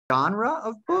genre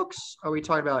of books? Are we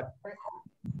talking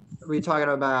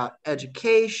about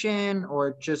education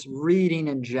or just reading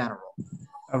in general?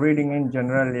 Reading in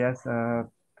general, yes.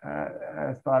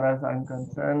 As far as I'm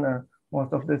concerned,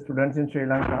 most of the students in Sri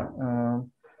Lanka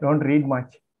don't read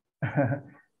much.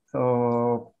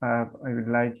 So I would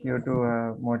like you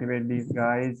to motivate these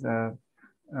guys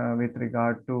with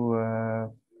regard to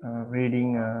reading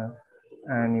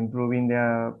and improving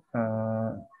their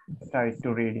style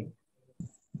to reading.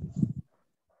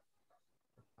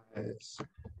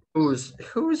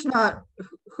 Who's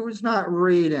not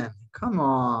reading? Come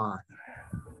on.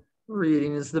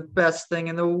 Reading is the best thing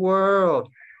in the world.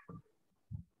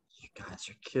 You guys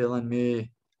are killing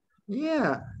me.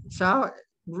 Yeah, so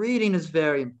reading is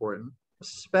very important,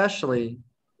 especially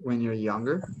when you're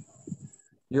younger.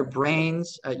 Your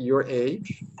brains at your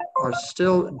age are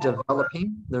still developing,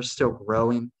 they're still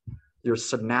growing. Your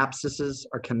synapses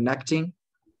are connecting.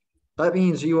 That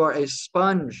means you are a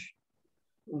sponge.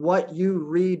 What you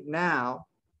read now,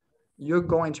 you're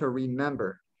going to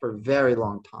remember for a very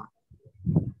long time.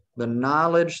 The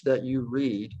knowledge that you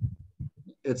read,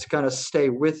 it's going to stay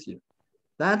with you.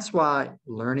 That's why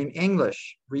learning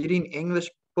English, reading English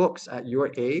books at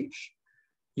your age,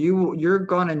 you're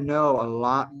going to know a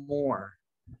lot more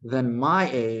than my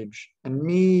age and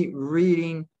me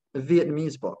reading a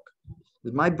Vietnamese book.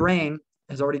 My brain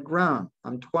has already grown.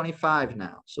 I'm 25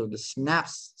 now. So the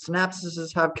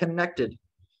synapses have connected.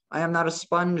 I am not a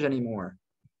sponge anymore,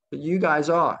 but you guys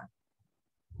are.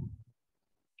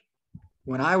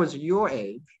 When I was your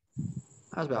age,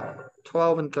 I was about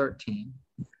 12 and 13.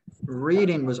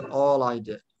 Reading was all I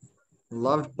did.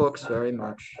 Loved books very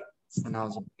much, and I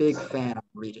was a big fan of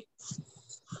reading.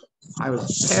 I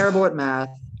was terrible at math.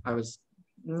 I was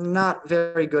not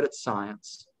very good at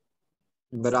science,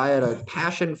 but I had a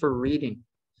passion for reading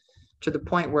to the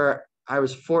point where I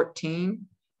was 14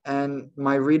 and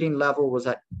my reading level was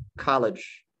at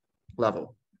college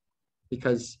level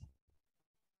because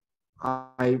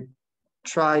I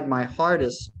tried my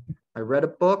hardest. I read a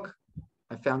book,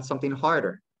 I found something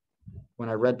harder. When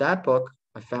I read that book,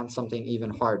 I found something even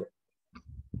harder.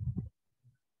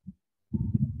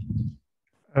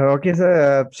 Okay,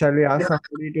 sir. Shall we ask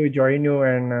somebody to join you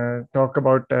and talk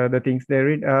about the things they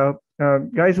read?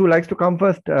 Guys, who likes to come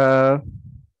first?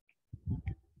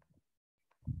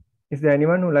 Is there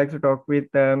anyone who likes to talk with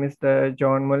Mr.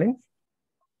 John Mullins?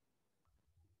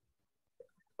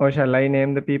 Or shall I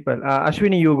name the people?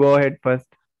 Ashwini, you go ahead first.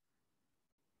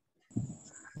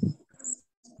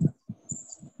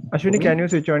 Ashwini, can you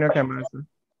switch on your camera, sir?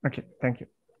 Okay, thank you.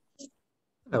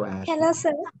 Hello, Ash. Hello,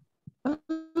 sir.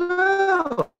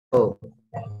 Hello.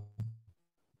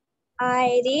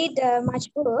 I read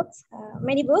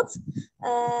many books,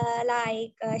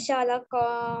 like Sherlock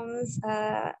Holmes,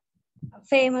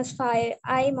 Famous Five.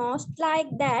 I most like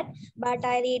that, but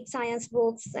I read science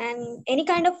books and any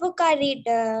kind of book I read.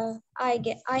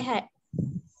 I had.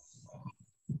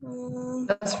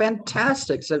 That's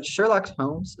fantastic. So Sherlock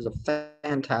Holmes is a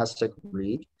fantastic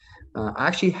read. I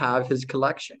actually have his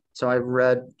collection, so I've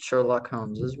read Sherlock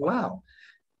Holmes as well.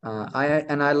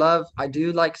 I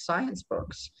do like science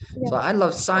books. Yeah. So I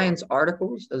love science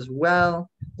articles as well.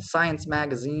 Science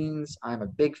magazines, I'm a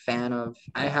big fan of.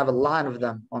 I have a lot of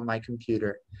them on my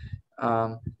computer.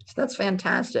 So that's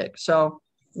fantastic. So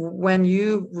when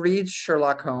you read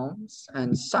Sherlock Holmes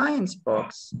and science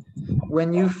books,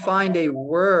 when you find a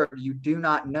word you do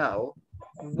not know,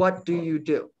 what do you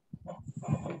do?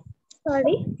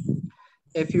 Sorry?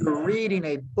 If you're reading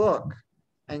a book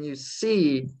and you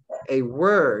see a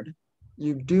word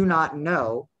you do not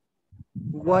know,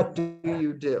 what do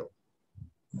you do?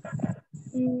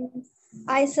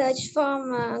 I search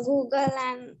from Google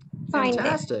and find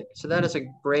Fantastic. So that is a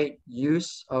great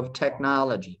use of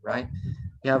technology, right?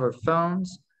 We have our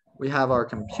phones, we have our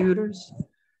computers.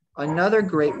 Another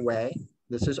great way,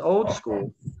 this is old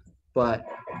school, but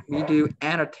we do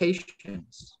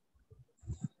annotations.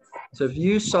 So if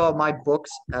you saw my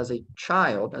books as a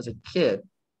child, as a kid,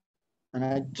 and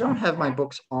I don't have my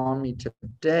books on me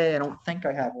today. I don't think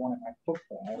I have one in my book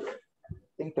bag. I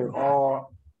think they're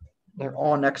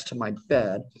all next to my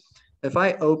bed. If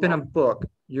I open a book,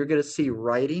 you're going to see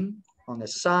writing on the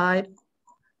side.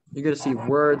 You're going to see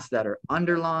words that are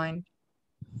underlined.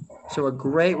 So a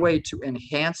great way to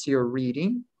enhance your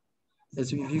reading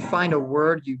is if you find a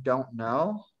word you don't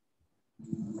know,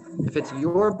 if it's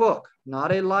your book,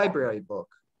 not a library book,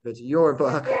 if it's your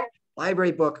book,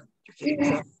 library book,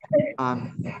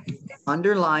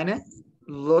 underline it,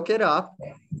 look it up,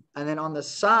 and then on the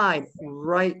side,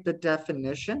 write the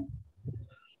definition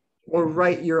or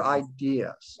write your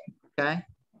ideas, okay?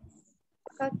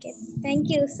 Okay. Thank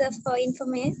you, sir, for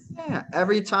information. Yeah,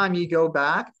 every time you go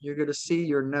back, you're going to see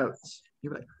your notes.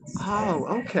 You're like, oh,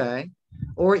 okay.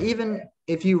 Or even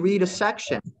if you read a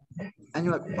section and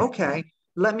you're like, okay,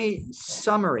 let me a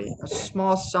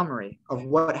small summary of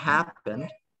what happened.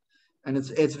 And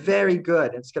it's very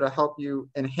good. It's going to help you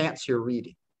enhance your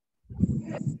reading.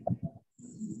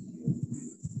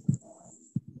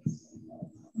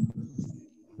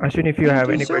 Ashwin, if you Thank have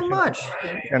you any so questions, much.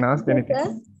 you can ask Yes, anything.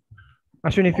 sir.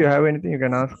 Ashwin, if you have anything, you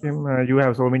can ask him. You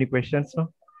have so many questions,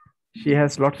 no? She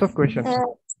has lots of questions. I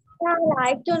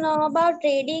like to know about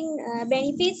reading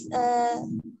benefits,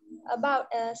 about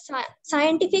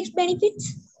scientific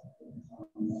benefits.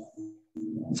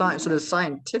 So the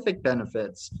scientific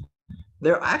benefits,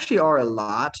 there actually are a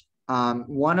lot.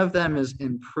 One of them is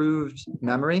improved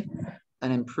memory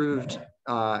and improved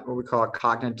what we call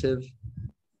cognitive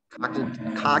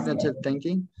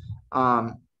thinking.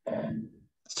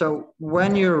 So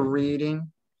when you're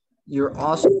reading, you're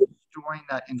also storing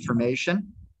that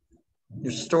information.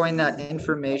 You're storing that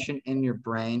information in your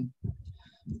brain.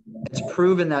 It's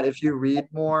proven that if you read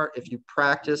more, if you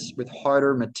practice with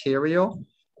harder material,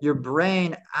 your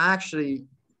brain actually,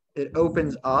 it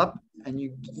opens up and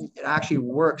it actually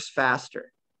works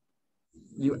faster.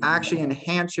 You actually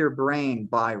enhance your brain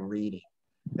by reading.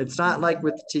 It's not like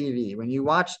with TV. When you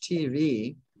watch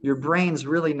TV, your brain's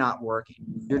really not working.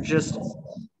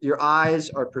 Your eyes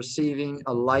are perceiving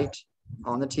a light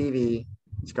on the TV.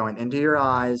 It's going into your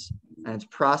eyes and it's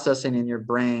processing in your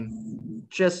brain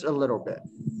just a little bit.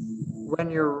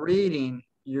 When you're reading,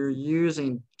 you're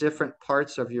using different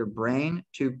parts of your brain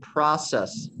to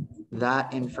process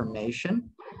that information.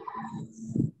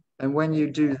 And when you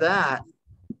do that,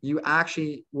 you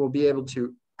actually will be able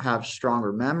to have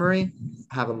stronger memory,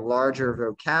 have a larger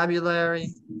vocabulary,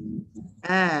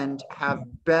 and have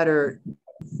better,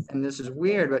 and this is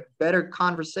weird, but better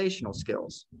conversational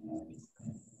skills.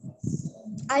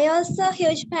 I also a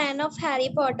huge fan of Harry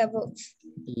Potter books.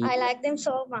 I like them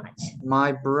so much.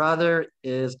 My brother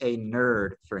is a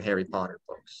nerd for Harry Potter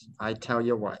books. I tell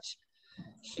you what,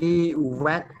 he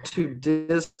went to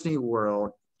Disney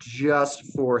World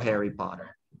just for Harry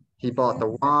Potter. He bought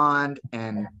the wand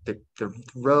and the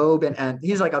robe, and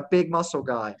he's like a big muscle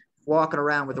guy walking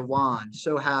around with a wand,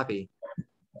 so happy.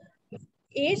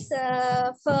 It's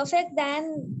perfect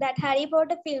than that Harry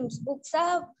Potter films. Books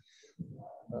are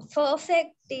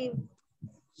perfect.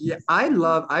 Yeah,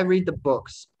 I read the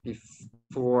books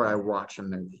before I watch a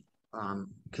movie.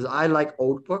 Because I like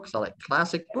old books, I like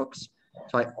classic books.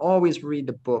 So I always read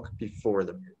the book before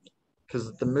the movie,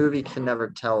 because the movie can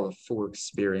never tell the full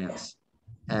experience.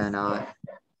 And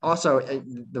also,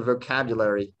 the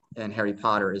vocabulary in Harry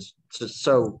Potter is just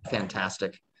so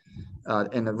fantastic.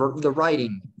 And the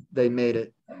writing, they made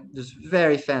it just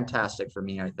very fantastic for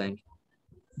me, I think.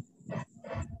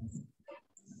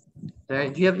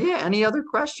 Do you have any other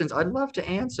questions? I'd love to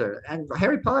answer. And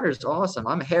Harry Potter is awesome.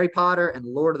 I'm a Harry Potter and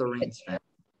Lord of the Rings fan.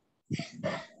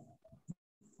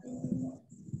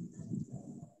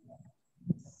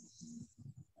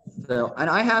 So, and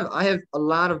I have a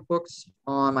lot of books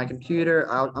on my computer.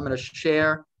 I'm going to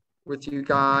share with you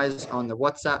guys on the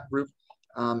WhatsApp group.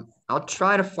 I'll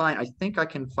try to find, I think I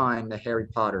can find the Harry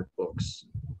Potter books.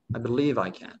 I believe I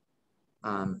can.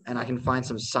 And I can find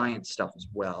some science stuff as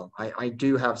well. I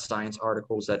do have science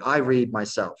articles that I read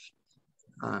myself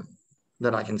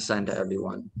that I can send to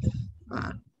everyone.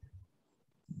 I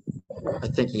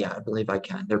think, yeah, I believe I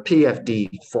can. They're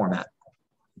PFD format.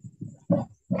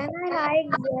 And I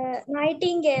like the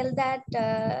Nightingale that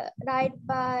write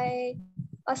by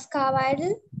Oscar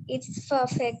Wilde. It's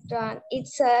perfect one. It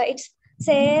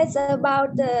says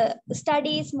about the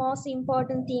studies most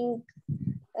important thing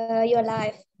your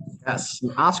life. Yes,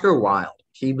 Oscar Wilde.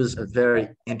 He was a very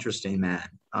interesting man.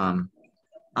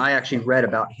 I actually read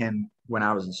about him when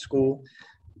I was in school.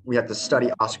 We had to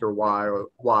study Oscar Wilde.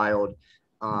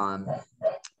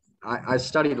 I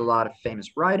studied a lot of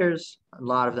famous writers. A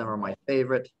lot of them are my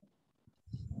favorite.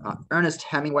 Ernest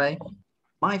Hemingway,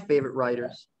 my favorite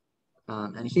writers.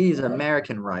 And he's an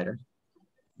American writer.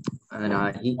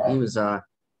 And he was a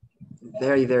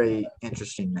very, very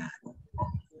interesting man.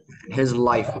 His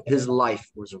life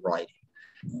was writing.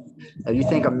 If you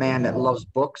think a man that loves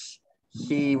books,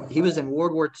 he was in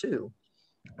World War II,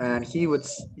 and he would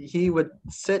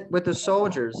sit with the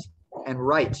soldiers and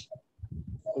write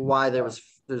while there's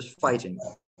fighting.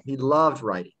 He loved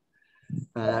writing.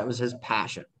 That was his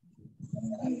passion.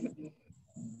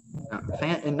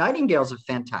 And Nightingale's a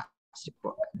fantastic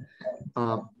book.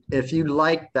 If you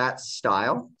like that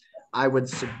style, I would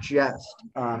suggest,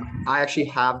 I actually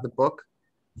have the book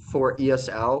for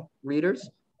ESL readers.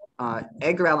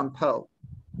 Edgar Allan Poe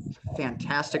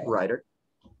fantastic writer,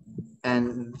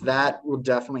 and that will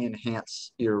definitely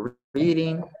enhance your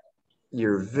reading,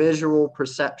 your visual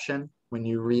perception when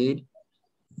you read,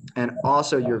 and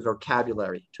also your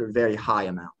vocabulary to a very high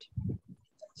amount.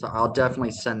 So I'll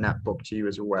definitely send that book to you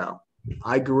as well.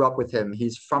 I grew up with him.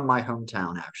 He's from my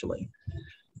hometown, actually.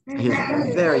 He's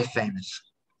very famous.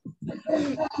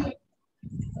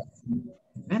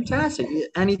 Fantastic.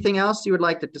 Anything else you would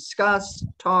like to discuss,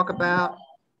 talk about?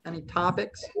 Any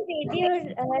topics? Did you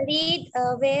read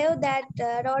a Wave that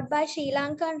wrote by Sri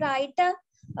Lankan writer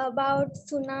about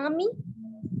tsunami?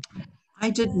 I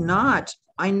did not.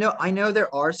 I know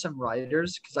there are some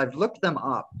writers because I've looked them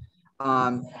up.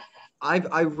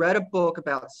 I read a book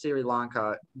about Sri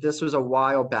Lanka. This was a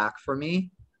while back for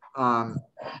me,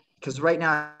 because right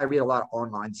now I read a lot of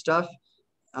online stuff,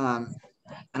 and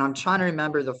I'm trying to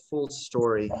remember the full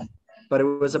story. But it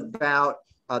was about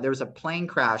there was a plane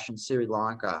crash in Sri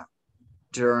Lanka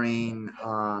during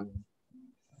I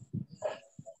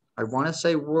want to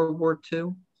say World War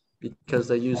II, because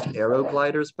they used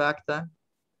aerogliders back then.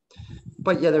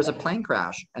 But yeah, there's a plane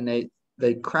crash, and they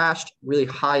crashed really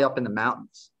high up in the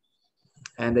mountains,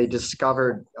 and they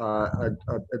discovered a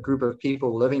group of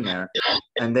people living there,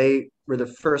 and they were the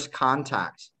first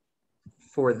contact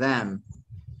for them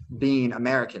being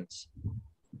Americans.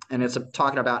 And it's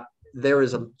talking about there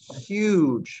is a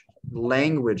huge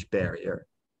language barrier.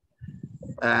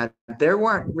 And there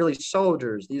weren't really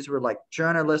soldiers. These were like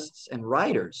journalists and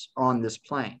writers on this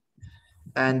plane.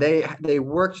 And they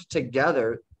worked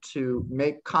together to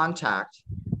make contact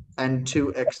and to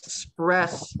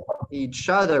express each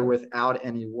other without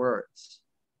any words.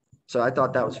 So I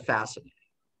thought that was fascinating.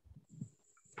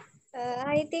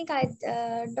 I think I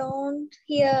don't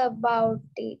hear about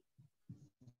it.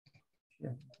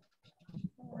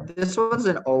 This one's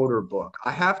an older book.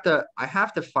 I have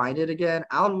to find it again.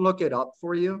 I'll look it up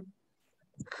for you,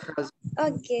 because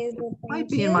Okay, it thank might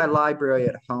be in you. my library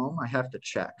at home. I have to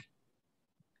check.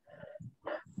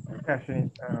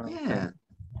 Actually, Yeah.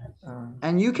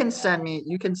 And you can send me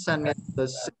the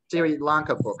Sri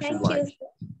Lanka books you Thank you. like,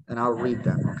 and I'll read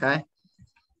them, okay?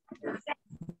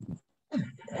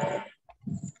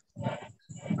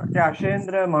 okay,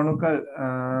 Ashendra Manukal.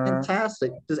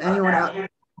 Fantastic. Does anyone else?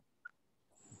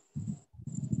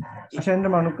 Ashendra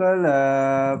Manukal,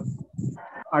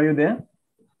 are you there?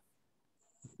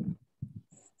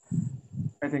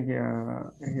 I think he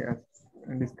has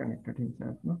disconnected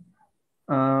himself. No?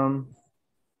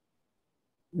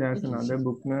 There's another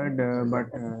book nerd, but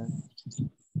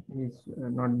he's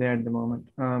not there at the moment.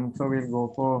 So we'll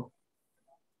go for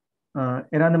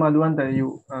Eranda Madhuanta,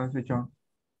 you switch on.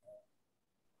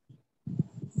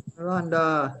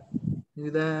 Rhonda,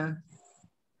 you there?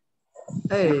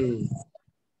 Hey.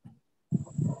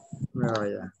 Where are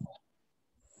you?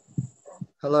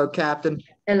 Hello, Captain.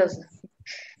 Hello, sir.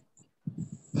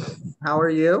 How are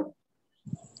you?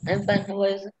 I'm fine. How are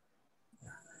you, sir?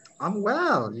 I'm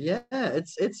well. Yeah,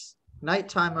 it's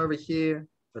nighttime over here.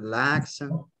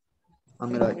 Relaxing.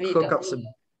 I'm gonna Me cook too. up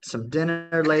some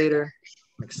dinner later.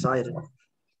 I'm excited.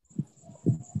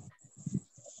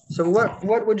 So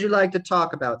what would you like to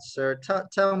talk about, sir?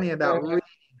 Tell me about reading.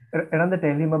 Eranda,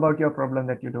 tell him about your problem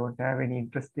that you don't have any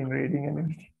interest in reading and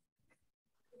everything.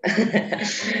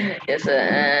 Yes, sir.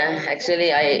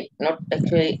 Actually, I not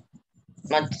actually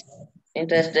much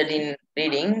interested in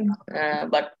reading,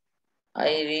 but I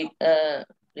read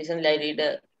recently. I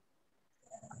read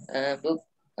a book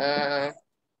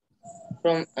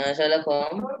from Sherlock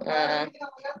Holmes.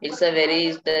 It's a very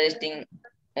interesting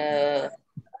uh,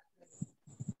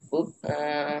 book.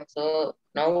 So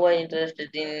now I'm interested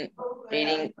in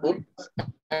reading books.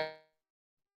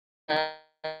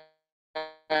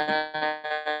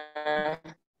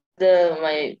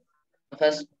 My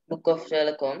first book of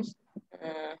Sherlock Holmes.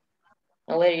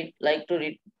 Now I like to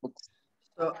read books.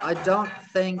 So I don't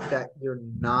think that you're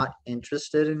not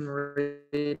interested in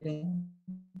reading.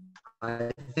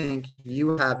 I think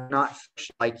you have not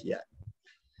liked yet,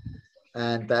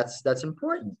 and that's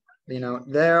important. You know,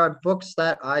 there are books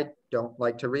that I don't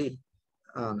like to read.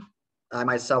 I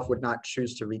myself would not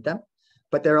choose to read them,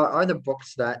 but there are other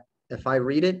books that if I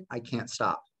read it, I can't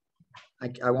stop.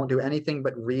 I won't do anything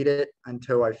but read it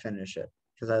until I finish it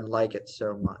because I like it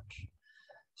so much.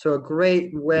 So a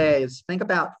great way is think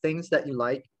about things that you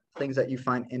like, things that you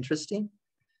find interesting,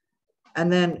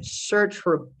 and then search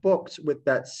for books with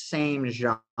that same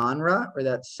genre or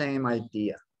that same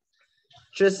idea.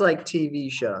 Just like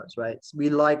TV shows, right? We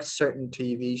like certain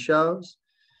TV shows.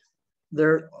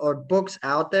 There are books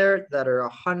out there that are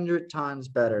 100 times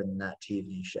better than that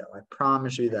TV show. I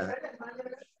promise you that.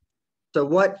 So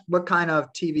what kind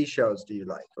of TV shows do you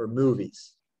like, or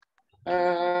movies?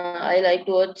 I like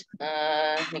to watch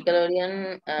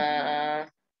Nickelodeon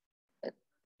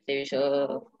TV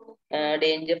show,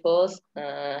 Danger Force,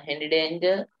 Henry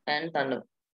Danger, and Thunder.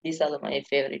 These are my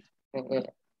favorite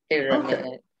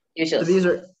Okay. TV So shows.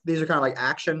 these are kind of like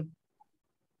action,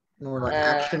 more like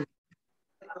action.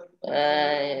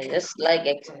 Just like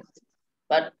action,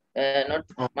 but not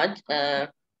much.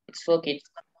 It's for kids.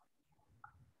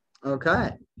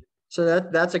 Okay. So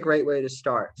that's a great way to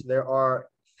start. There are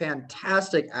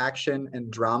fantastic action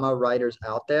and drama writers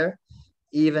out there.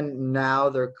 Even now,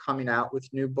 they're coming out with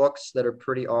new books that are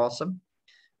pretty awesome.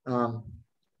 Um,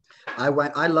 I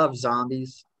love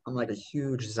zombies. I'm like a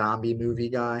huge zombie movie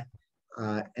guy.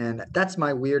 And that's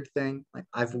my weird thing. Like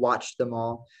I've watched them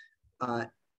all. Uh,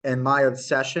 and my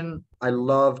obsession, I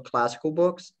love classical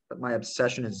books, but my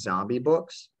obsession is zombie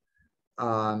books.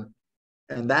 Um,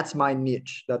 and that's my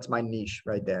niche. That's my niche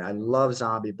right there. I love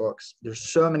zombie books.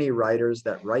 There's so many writers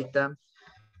that write them.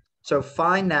 So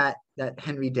find that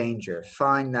Henry Danger,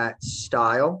 find that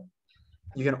style.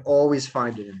 You can always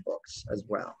find it in books as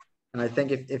well. And I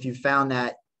think if you found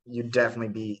that, you'd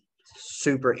definitely be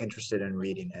super interested in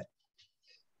reading it.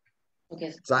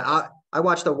 Okay. So I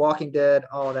watch The Walking Dead,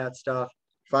 all that stuff.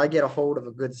 If I get a hold of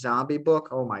a good zombie book,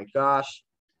 oh my gosh,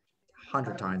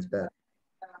 100 times better.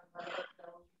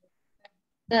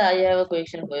 Yeah, I have a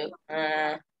question for you.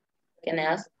 Can I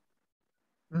ask?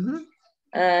 Mm-hmm.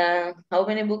 How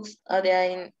many books are there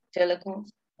in Sherlock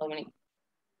Holmes? How many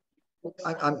books?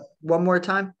 I'm one more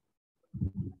time.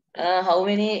 How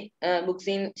many books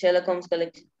in Sherlock Holmes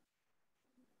collection?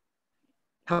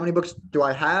 How many books do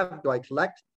I have? Do I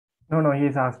collect? No,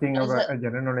 he's asking No, about sir. a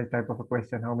general knowledge type of a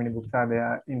question. How many books are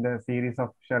there in the series of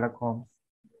Sherlock Holmes?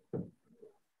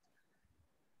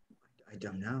 I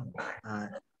don't know. I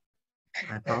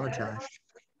apologize.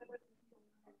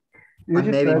 You I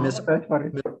should maybe search for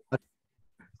it.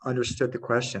 misunderstood the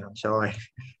question. I'm sorry.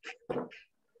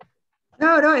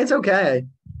 No, it's okay.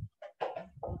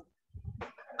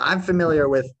 I'm familiar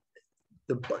with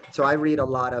the book. So I read a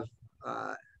lot of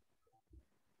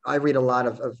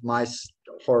my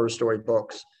horror story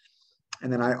books.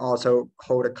 And then I also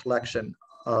hold a collection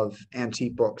of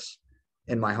antique books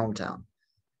in my hometown.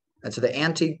 And so the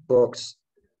antique books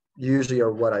usually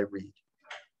are what I read.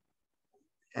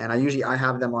 And I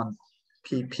have them on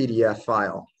PDF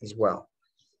file as well.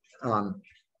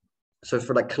 So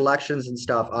for like collections and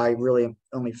stuff, I really am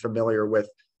only familiar with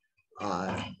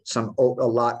a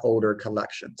lot older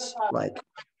collections like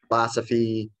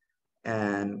philosophy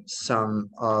and some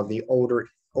of the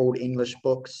old English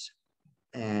books.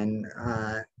 And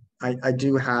I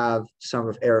do have some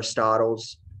of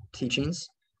Aristotle's teachings,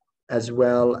 as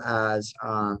well as,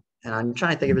 and I'm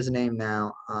trying to think of his name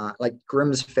now, like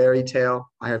Grimm's Fairy Tale.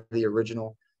 I have the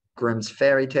original Grimm's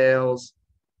Fairy Tales.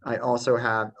 I also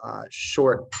have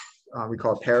short, we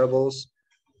call it parables,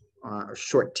 or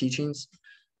short teachings,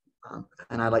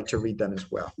 and I like to read them as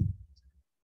well.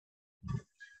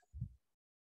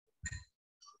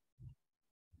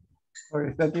 So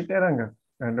is that it, Aranga?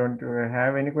 Don't you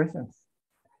have any questions?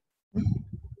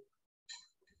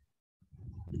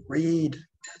 Read.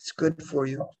 It's good for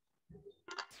you.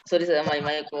 Sorry, sir. My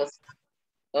mic was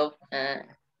off.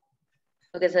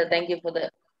 Okay, sir. Thank you for the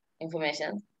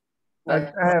information.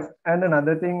 I have, and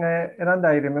another thing, Aranda,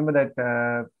 I remember that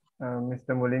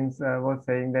Mr. Mullins was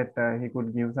saying that he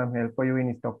could give some help for you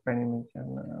in stock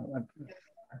animation.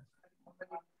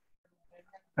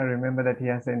 I remember that he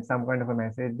has sent some kind of a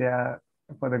message there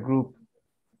for the group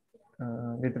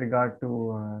with regard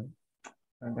to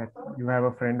that you have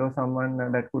a friend or someone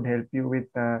that could help you with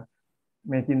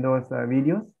making those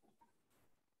videos.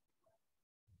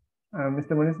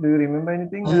 Mr. Mullins, do you remember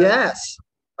anything? Yes,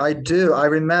 I do. I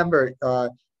remember.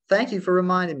 Thank you for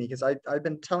reminding me, because I've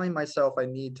been telling myself I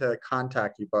need to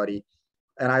contact you, buddy.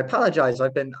 And I apologize.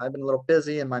 I've been a little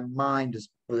busy and my mind is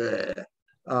bleh.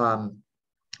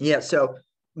 Yeah, so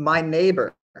my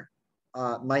neighbor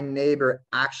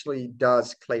actually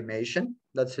does claymation.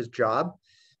 That's his job.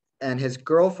 And his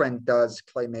girlfriend does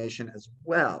claymation as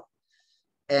well.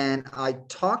 And I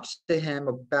talked to him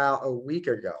about a week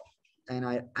ago, and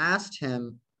I asked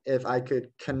him if I could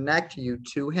connect you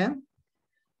to him,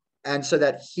 and so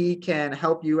that he can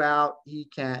help you out.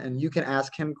 And you can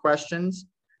ask him questions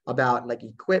about like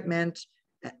equipment,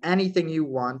 anything you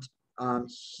want.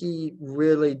 He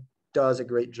really does a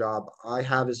great job. I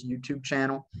have his YouTube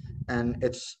channel, and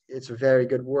it's very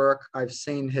good work. I've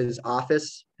seen his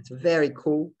office. It's very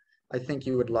cool. I think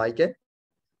you would like it.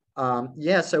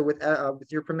 Yeah, so with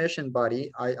your permission,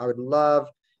 buddy, I would love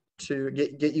to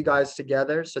get you guys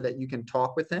together so that you can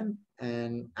talk with him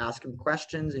and ask him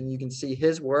questions, and you can see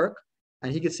his work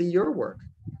and he can see your work.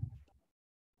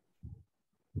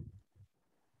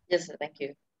 Yes, sir. Thank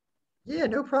you. Yeah,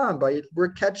 no problem, buddy. We're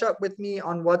catch up with me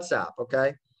on WhatsApp,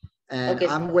 okay? And Okay,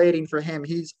 I'm sir. waiting for him.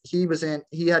 He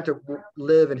had to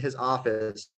live in his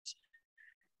office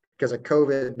because of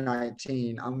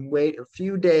COVID-19. I'm wait a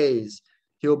few days.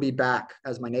 He'll be back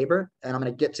as my neighbor, and I'm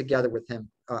going to get together with him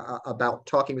about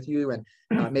talking with you and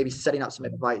maybe setting up some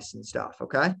advice and stuff.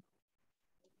 Okay?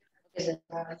 Okay, sir.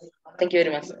 Thank you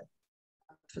very much, sir.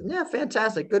 Yeah,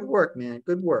 fantastic. Good work, man.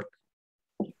 Good work.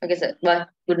 Okay, sir. Bye.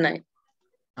 Good night.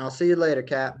 I'll see you later,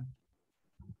 Captain.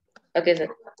 Okay, sir.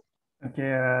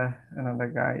 Okay, another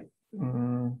guy.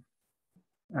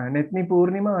 Netmi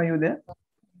Purnima, are you there?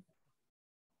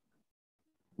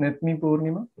 Netmi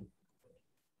Purnima?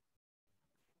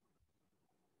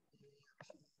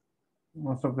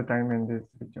 Most of the time when this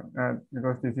switch on,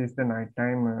 because this is the night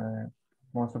time,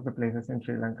 most of the places in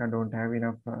Sri Lanka don't have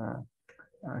enough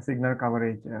signal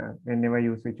coverage. Whenever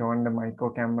you switch on the mic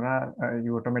or camera,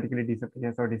 you automatically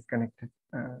disappear or disconnect.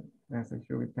 There's an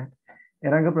issue with that.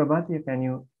 Eranga Prabhati, can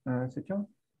you switch on?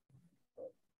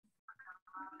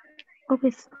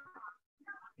 Okay.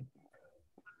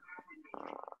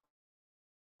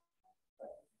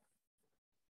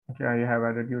 Okay, I have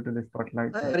added you to the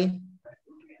spotlight. Hey, buddy.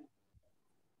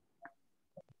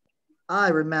 I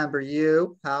remember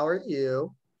you. How are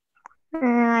you?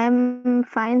 I'm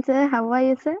fine, sir. How are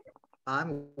you, sir?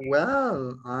 I'm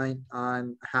well. I'm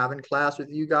having class with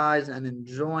you guys and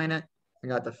enjoying it. I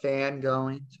got the fan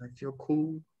going, so I feel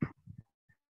cool.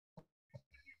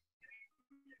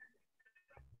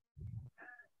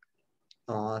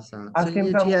 Awesome. So Ask him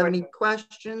do some you have any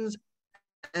questions?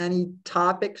 Any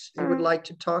topics you would like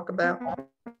to talk about?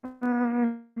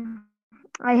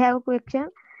 I have a question.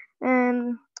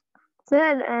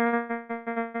 Sir,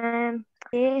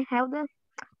 they have the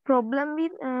problem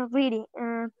with reading.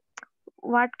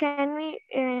 What can we?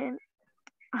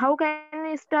 How can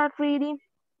we start reading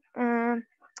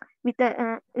with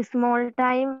a small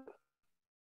time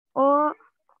or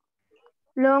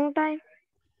long time?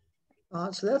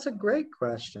 So that's a great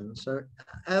question. So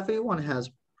everyone has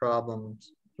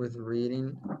problems with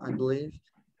reading, I believe.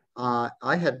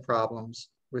 I had problems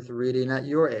with reading at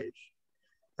your age.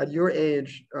 At your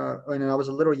age, when I was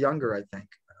a little younger, I think,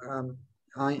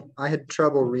 I had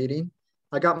trouble reading.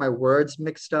 I got my words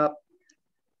mixed up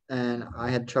and I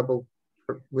had trouble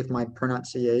with my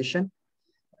pronunciation.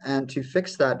 And to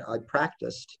fix that, I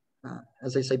practiced.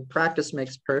 As they say, practice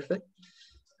makes perfect.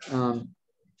 And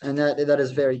that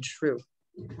is very true.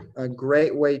 A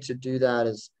great way to do that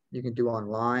is you can do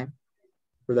online,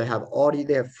 where they have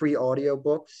free audio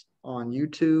books on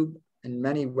YouTube and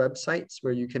many websites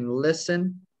where you can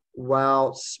listen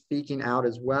while speaking out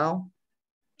as well.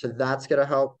 So that's going to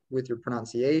help with your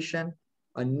pronunciation.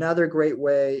 Another great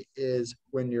way is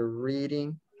when you're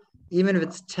reading, even if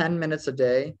it's 10 minutes a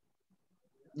day,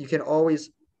 you can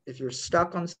always, if you're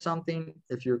stuck on something,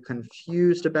 if you're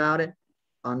confused about it,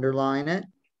 underline it,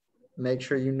 make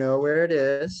sure you know where it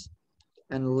is,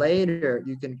 and later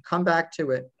you can come back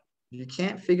to it. If you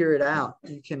can't figure it out,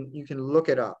 you can look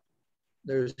it up.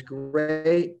 There's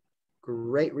great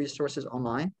resources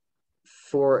online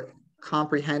for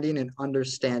comprehending and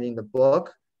understanding the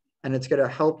book, and it's going to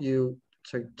help you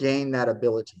to gain that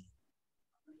ability.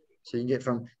 So you get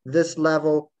from this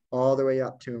level all the way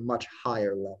up to a much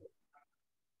higher level.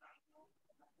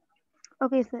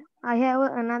 Okay, sir. I have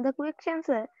another question,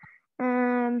 sir.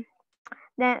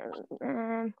 That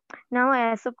now,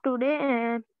 as of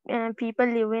today, people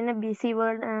live in a busy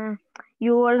world.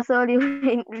 You also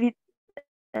live with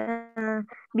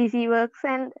busy works,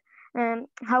 and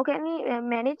how can we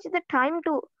manage the time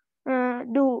to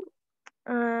do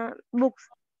books?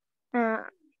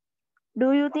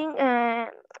 Do you think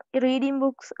reading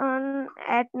books on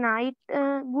at night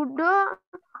good or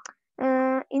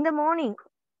in the morning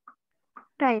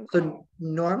time? So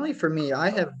normally for me, I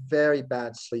have very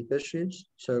bad sleep issues.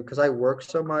 So because I work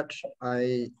so much,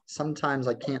 sometimes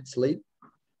I can't sleep.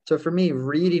 So for me,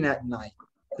 reading at night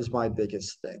is my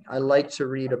biggest thing. I like to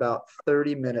read about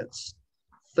 30 minutes,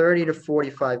 30 to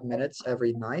 45 minutes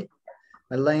every night.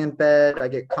 I lay in bed, I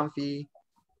get comfy,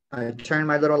 I turn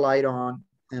my little light on,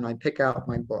 and I pick out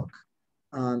my book.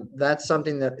 That's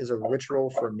something that is a ritual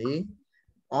for me.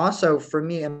 Also, for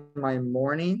me in my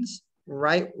mornings,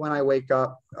 right when I wake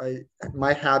up,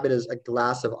 my habit is a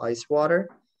glass of ice water.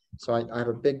 So I have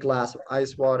a big glass of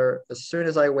ice water. As soon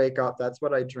as I wake up, that's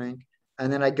what I drink.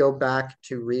 And then I go back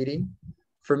to reading.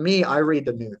 For me, I read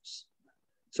the news.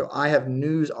 So I have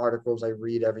news articles I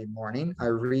read every morning. I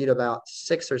read about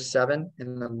 6 or 7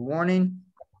 in the morning.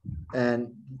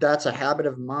 And that's a habit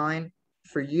of mine.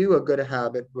 For you, a good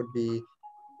habit would be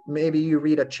maybe you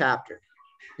read a chapter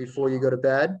before you go to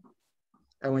bed.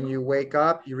 And when you wake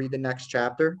up, you read the next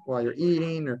chapter while you're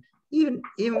eating, or even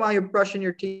while you're brushing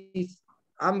your teeth.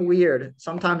 I'm weird.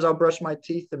 Sometimes I'll brush my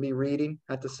teeth and be reading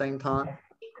at the same time.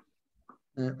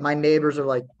 My neighbors are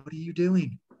like, "What are you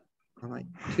doing?" I'm like,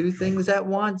 "Two things at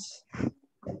once."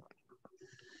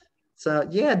 So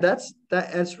yeah, that's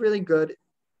really good.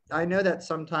 I know that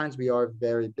sometimes we are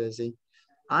very busy.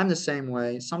 I'm the same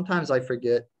way. Sometimes I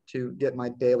forget to get my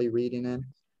daily reading in.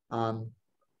 Um,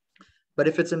 but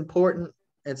if it's important,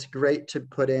 it's great to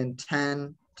put in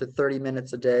 10 to 30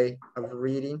 minutes a day of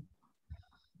reading.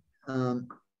 Um,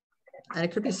 and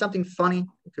it could be something funny.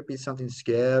 It could be something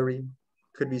scary.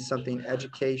 It could be something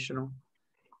educational.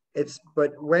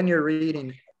 But when you're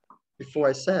reading, before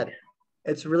I said,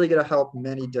 it's really going to help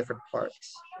many different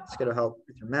parts. It's going to help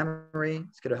with your memory.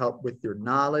 It's going to help with your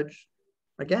knowledge.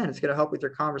 Again, it's going to help with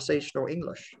your conversational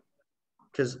English,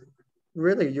 because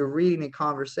really you're reading a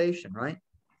conversation, right?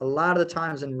 A lot of the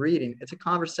times in reading, it's a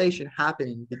conversation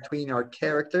happening between our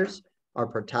characters, our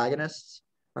protagonists,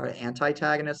 our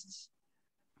antagonists,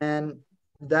 and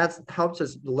that helps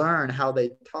us learn how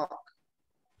they talk,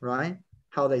 right?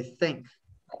 How they think.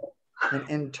 And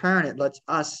in turn, it lets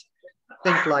us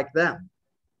think like them.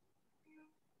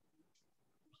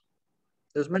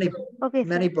 There's Okay,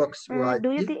 many sir. books where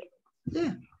Do you think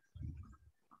yeah.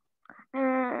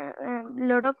 a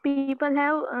lot of people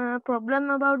have a problem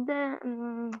about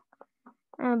the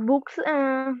books,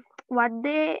 what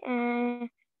they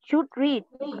should read?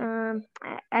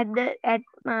 At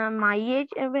my age,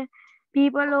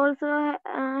 people also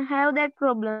have that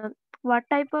problem. What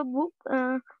type of book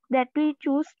that we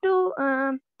choose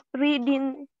to read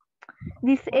in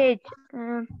this age?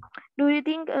 Do you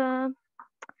think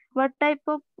what type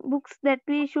of books that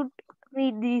we should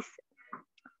read this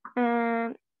uh,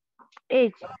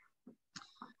 age?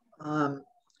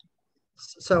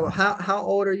 So how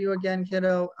old are you again,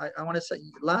 kiddo? I want to say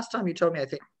last time you told me, I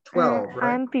think 12, I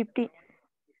right? am 50.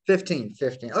 15.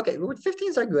 Okay, well, 15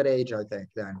 is a good age, I think,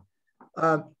 then.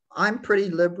 I'm pretty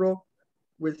liberal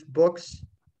with books.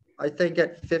 I think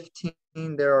at 15,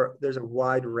 there's a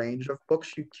wide range of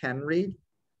books you can read.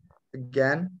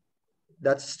 Again,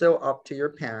 that's still up to your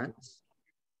parents.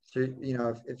 So,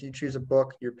 if you choose a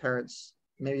book your parents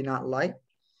maybe not like,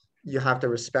 you have to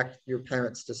respect your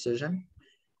parents' decision.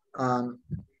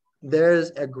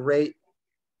 There's a great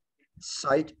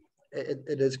site.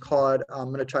 It is called, I'm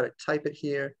going to try to type it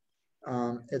here.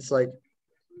 It's like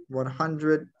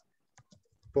 100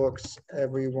 books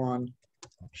everyone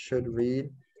should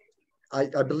read.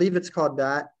 I believe it's called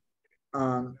that.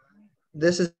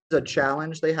 This is a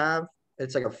challenge they have.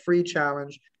 It's like a free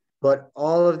challenge, but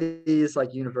all of these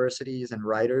like universities and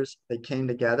writers, they came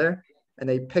together and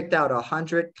they picked out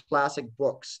 100 classic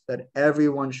books that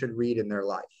everyone should read in their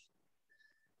life.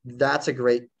 That's a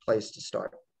great place to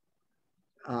start.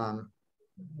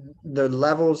 The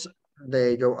levels,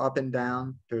 they go up and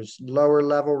down. There's lower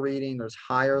level reading, there's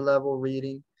higher level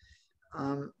reading.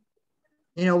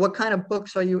 What kind of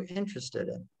books are you interested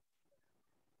in?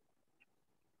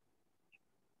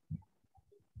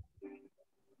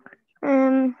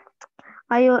 Um,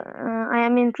 I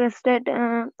am interested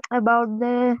about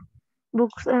the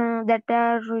books that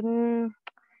are written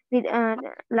with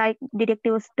like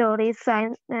detective stories,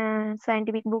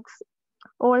 scientific books.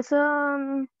 Also,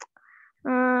 um,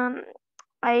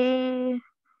 I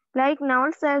like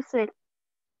novels as well.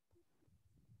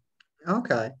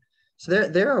 Okay. So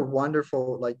there are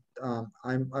wonderful, like I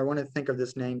want to think of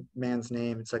this man's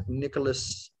name. It's like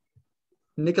Nicholas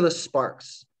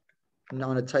Sparks. I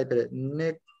want to type it at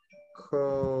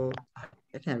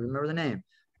I can't remember the name.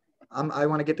 I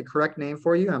want to get the correct name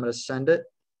for you. I'm going to send it.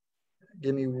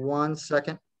 Give me 1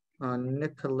 second.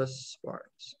 Nicholas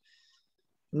Sparks.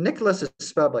 Nicholas is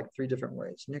spelled like 3 different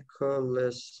ways.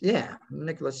 Nicholas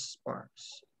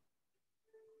Sparks.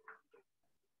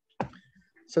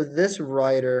 So this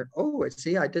writer,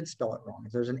 see, I did spell it wrong.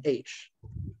 There's an H.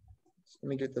 Let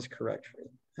me get this correct for you.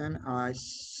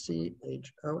 Nicholas.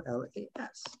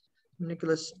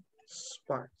 Nicholas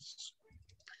Sparks.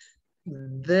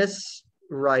 This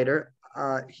writer,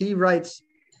 he writes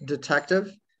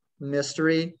detective,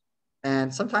 mystery,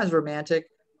 and sometimes romantic.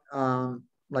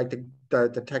 Like the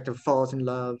detective falls in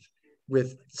love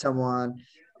with someone,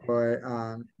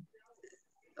 or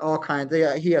all kinds.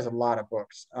 He has a lot of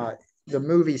books. The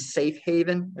movie Safe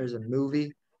Haven, there's a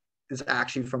movie, is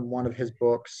actually from one of his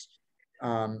books.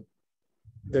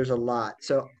 There's a lot.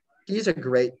 So he's a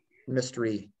great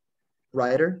mystery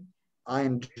writer. I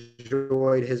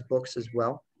enjoyed his books as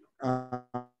well.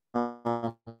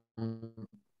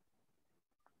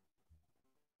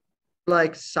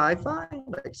 Like sci-fi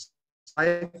books,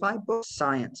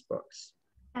 science books.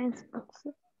 Science books.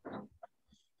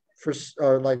 for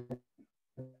or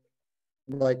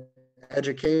like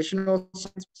educational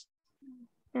science?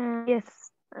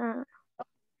 Yes.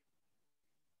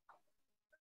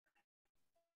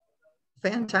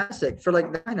 Fantastic. For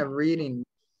like that kind of reading,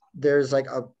 there's like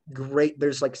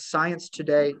there's like Science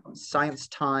Today, Science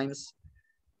Times,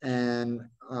 and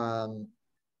I'm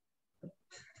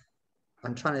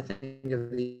trying to think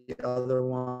of the other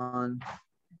one,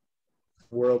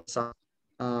 World Science.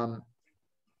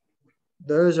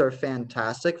 Those are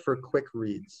fantastic for quick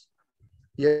reads.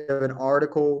 You have an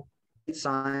article,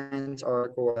 science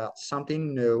article about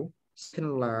something new, you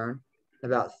can learn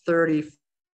about 30,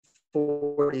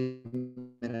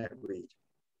 40-minute read.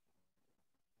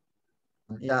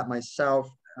 Yeah, myself,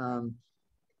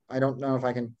 I don't know if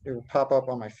it will pop up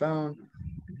on my phone,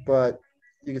 but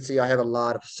you can see I have a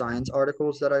lot of science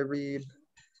articles that I read.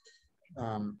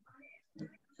 Let's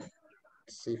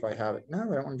see if I have it. No,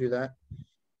 I don't want to do that.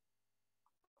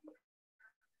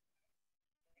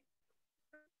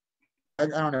 I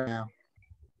don't know now,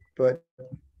 but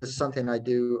this is something I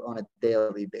do on a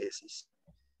daily basis.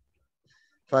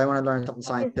 If I want to learn something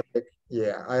scientific,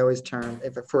 yeah, I always turn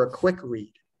for a quick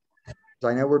read.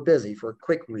 I know we're busy. For a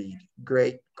quick read,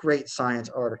 great science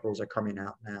articles are coming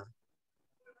out now.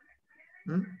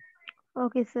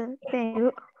 Okay, sir. Thank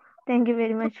you. Thank you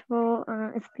very much for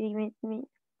speaking with me.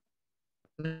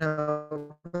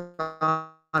 No,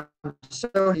 I'm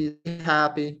so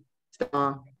happy.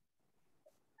 Strong.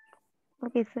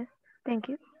 Okay, sir. Thank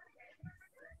you.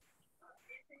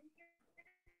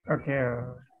 Okay,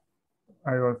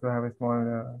 I also have a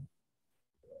small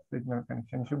signal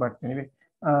connection issue, but anyway.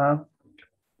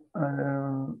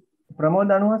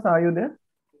 Pramod Anuhas, are you there?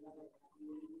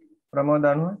 Pramod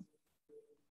Anuhas?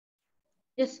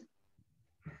 Yes.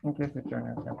 Okay, switch on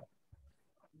your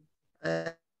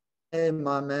camera. Hey,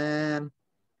 my man.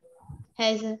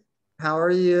 Hi, sir. How are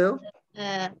you?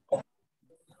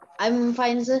 I'm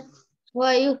fine, sir. Who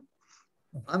are you?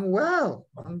 I'm well.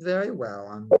 I'm very well.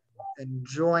 I'm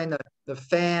enjoying the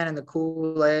fan and the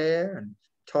cool air and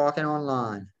talking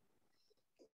online.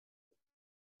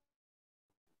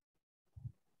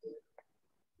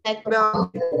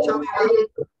 Tell me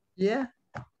about, yeah.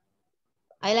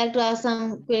 I like to ask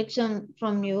some question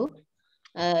from you.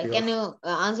 Can you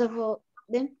answer for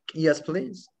them? Yes,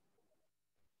 please.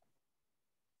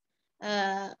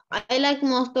 I like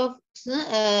most of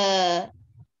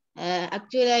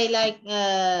actually I like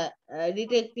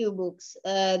detective books.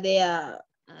 They are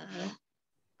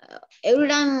every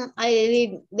time I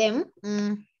read them,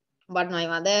 but my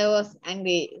mother was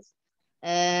angry.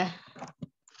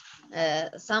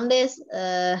 Some days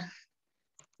I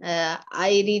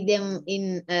read them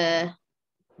in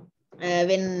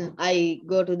when I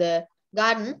go to the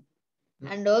garden,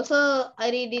 and also I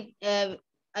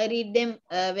read them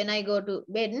when I go to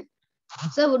bed.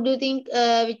 So, would you think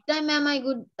which time am I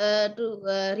good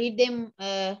to read them?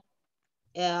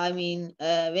 I mean,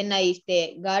 when I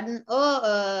stay garden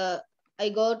or I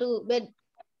go to bed.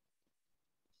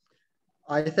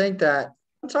 I think that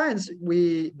sometimes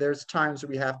there's times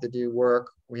we have to do work,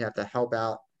 we have to help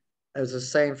out. It's the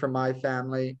same for my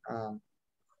family.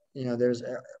 You know, there's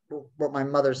what my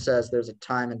mother says, there's a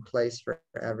time and place for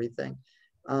everything.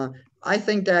 I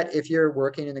think that if you're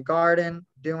working in the garden,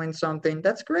 doing something,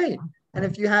 that's great. And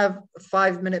if you have a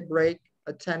 5-minute break,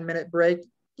 a 10-minute break,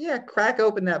 yeah, crack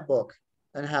open that book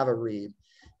and have a read.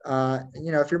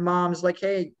 You know, if your mom's like,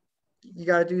 hey, you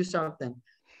got to do something.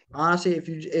 Honestly,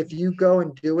 if you go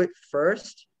and do it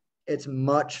first, it's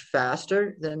much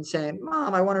faster than saying,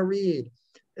 Mom, I want to read.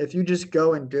 If you just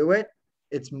go and do it,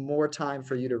 it's more time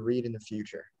for you to read in the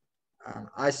future.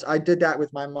 I did that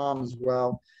with my mom as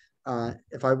well.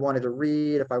 If I wanted to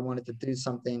read, if I wanted to do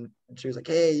something, and she was like,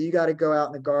 hey, you got to go out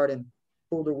in the garden,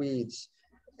 pull the weeds.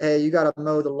 Hey, you got to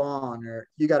mow the lawn, or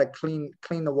you got to clean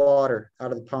the water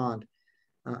out of the pond.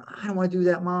 I don't want to do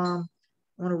that, Mom.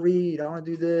 I want to read. I want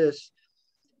to do this.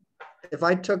 If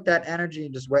I took that energy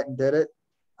and just went and did it,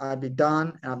 I'd be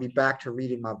done and I'll be back to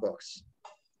reading my books.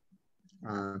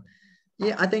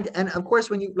 Yeah, I think, and of course,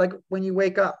 when you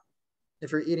wake up,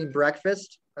 if you're eating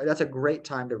breakfast, that's a great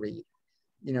time to read.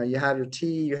 You know, you have your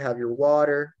tea, you have your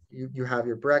water, you have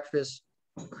your breakfast,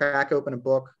 crack open a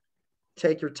book,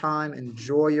 take your time,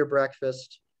 enjoy your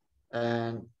breakfast.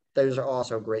 And those are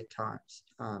also great times.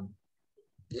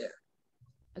 Yeah.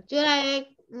 Actually, I like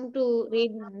to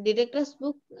read detectives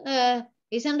book.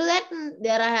 Listen to that.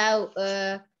 There I have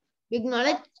big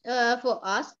knowledge for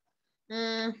us.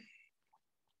 And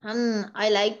I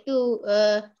like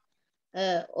to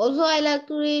also I like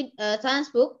to read science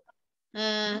book.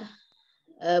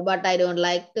 But I don't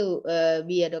like to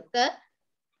be a doctor.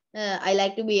 I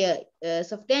like to be a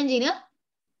software engineer.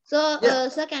 So, Yeah.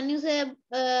 sir, can you say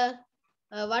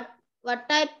what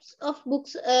types of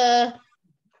books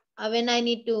when I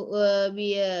need to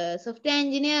be a software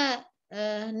engineer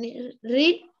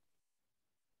read?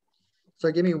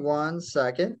 So give me 1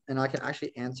 second and I can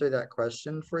actually answer that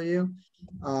question for you.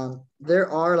 There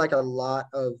are like a lot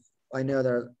of, I know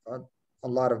there are a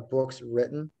lot of books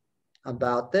written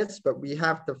about this, but we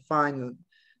have to find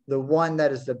the one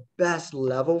that is the best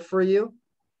level for you.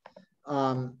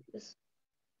 Yes.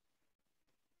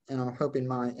 And I'm hoping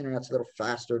my internet's a little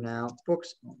faster now.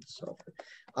 Books on software.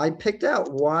 I picked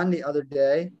out one the other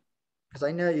day because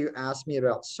I know you asked me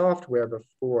about software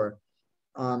before.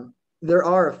 There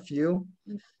are a few,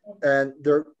 and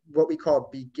they're what we call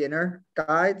beginner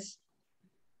guides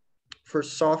for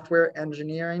software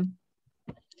engineering.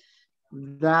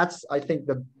 That's, I think,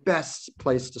 the best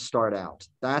place to start out.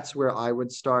 That's where I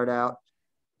would start out.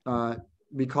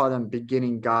 We call them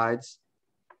beginning guides.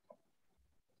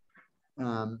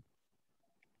 I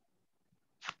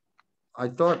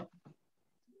thought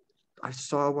I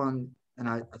saw one and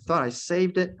I thought I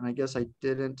saved it and I guess I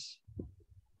didn't.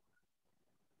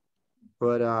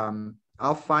 But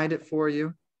I'll find it for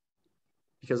you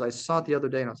because I saw it the other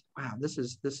day and I was like, wow, this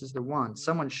is the one.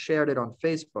 Someone shared it on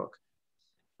Facebook.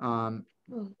 But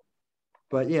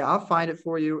yeah, I'll find it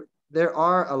for you. There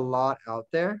are a lot out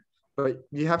there, but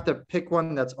you have to pick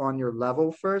one that's on your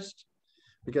level first,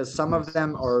 because some of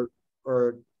them are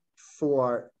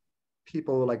for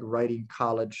people like writing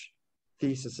college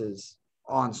theses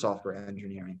on software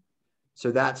engineering.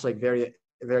 So that's like very,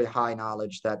 very high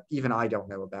knowledge that even I don't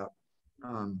know about.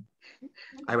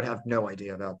 I would have no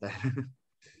idea about that.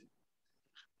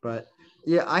 But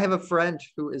yeah, I have a friend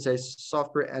who is a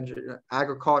software engineer,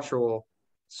 agricultural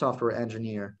software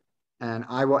engineer, and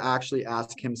I will actually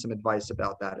ask him some advice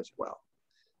about that as well.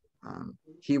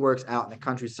 He works out in the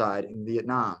countryside in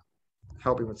Vietnam,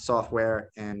 helping with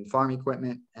software and farm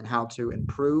equipment and how to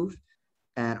improve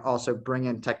and also bring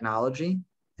in technology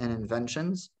and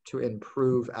inventions to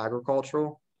improve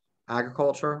agriculture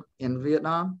in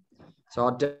Vietnam. So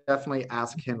I'll definitely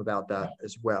ask him about that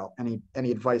as well. Any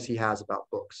advice he has about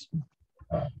books.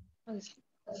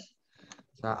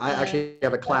 So I actually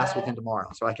have a class with him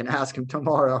tomorrow, so I can ask him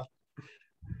tomorrow.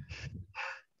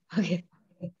 Okay.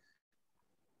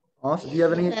 Awesome. Do you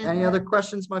have any other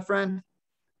questions, my friend?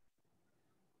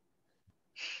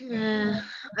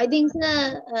 I think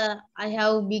I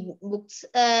have big books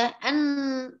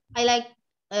and I like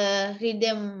read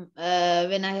them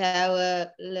when I have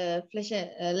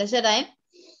leisure time.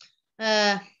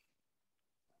 And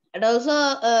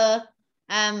also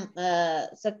I'm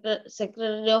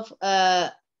secretary of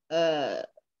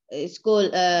school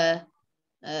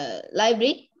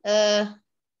library.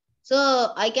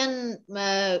 So I can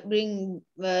bring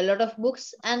a lot of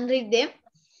books and read them.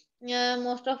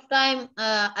 Most of time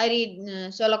I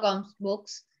read Sherlock Holmes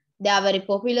books. They are very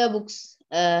popular books.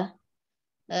 So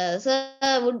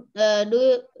do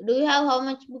you have how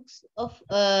much books of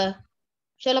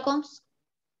Sherlock Holmes?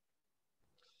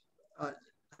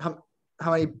 How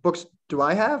many books do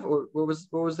I have, or what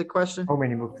was the question? How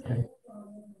many books?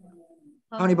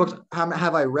 How many books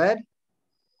have I read?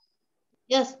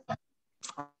 Yes.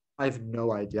 I have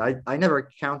no idea. I never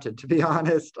counted, to be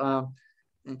honest.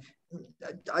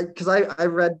 Because I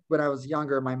read when I was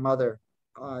younger. My mother,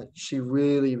 she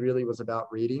really was about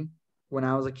reading when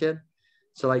I was a kid.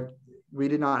 So like we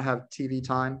did not have TV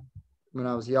time when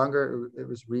I was younger. It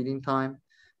was reading time,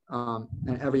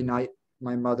 and every night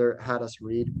my mother had us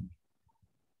read.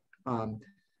 And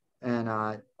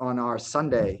on our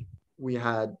Sunday, we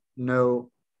had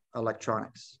no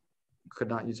electronics. Could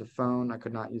not use a phone. I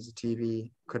could not use a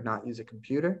TV. Could not use a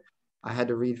computer. I had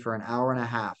to read for an hour and a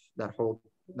half that whole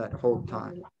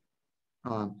time.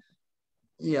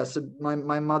 Yeah, so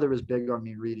my mother was big on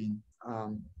me reading.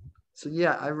 So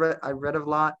yeah, I read a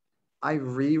lot. I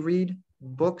reread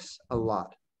books a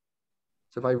lot.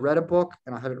 So if I read a book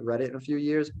and I haven't read it in a few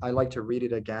years, I like to read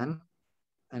it again,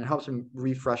 and it helps me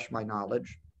refresh my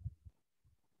knowledge.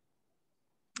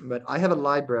 But I have a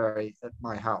library at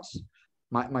my house,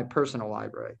 my personal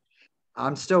library.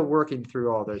 I'm still working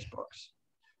through all those books.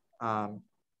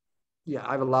 Yeah,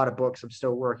 I have a lot of books I'm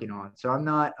still working on, so I'm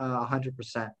not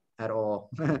 100% at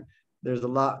all. There's a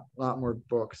lot more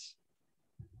books.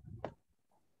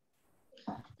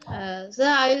 So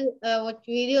I watch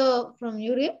video from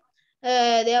YouTube.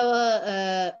 There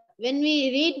were when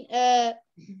we read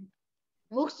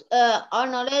books, our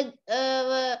knowledge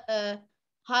were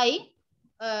high.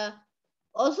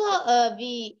 Also,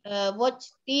 we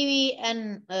watch TV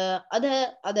and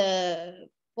other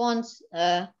phones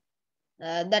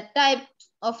that type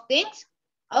of things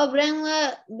our brain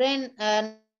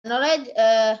knowledge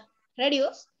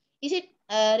reduce. Is it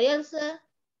real, sir?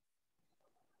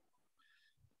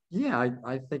 Yeah,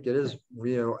 I think it is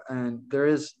real, and there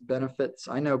is benefits.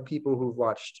 I know people who've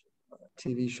watched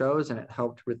TV shows and it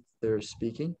helped with their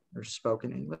speaking, their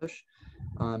spoken English.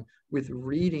 With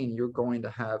reading, you're going to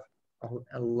have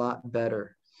a lot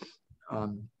better.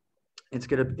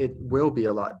 It will be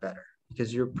a lot better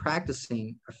because you're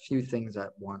practicing a few things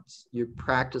at once. You're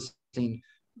practicing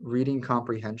reading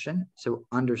comprehension, so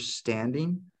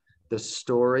understanding the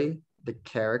story, the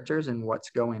characters, and what's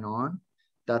going on.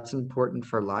 That's important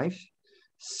for life.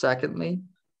 Secondly,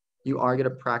 you are going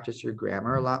to practice your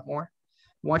grammar a lot more.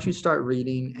 Once you start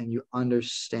reading and you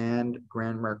understand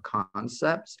grammar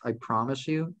concepts, I promise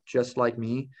you, just like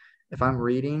me, if I'm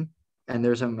reading and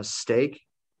there's a mistake,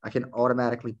 I can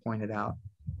automatically point it out.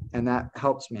 And that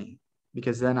helps me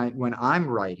because then when I'm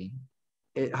writing,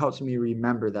 it helps me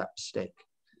remember that mistake.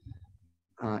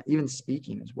 Even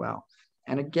speaking as well.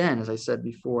 And again, as I said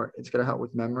before, it's going to help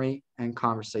with memory and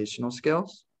conversational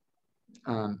skills.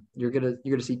 You're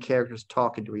gonna see characters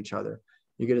talking to each other.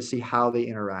 You're gonna see how they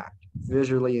interact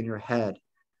visually in your head.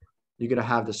 You're gonna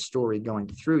have the story going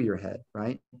through your head,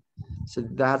 right? So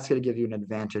that's gonna give you an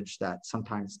advantage that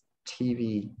sometimes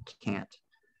TV can't.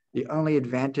 The only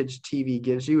advantage TV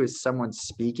gives you is someone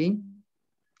speaking.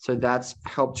 So that's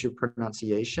helped your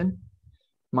pronunciation.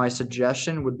 My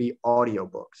suggestion would be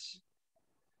audiobooks.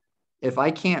 If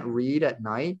I can't read at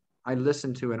night, I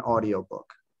listen to an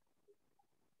audiobook.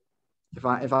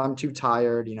 If I'm too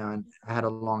tired, and I had a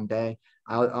long day,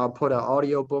 I'll put an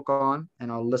audiobook on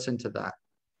and I'll listen to that.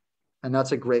 And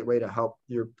that's a great way to help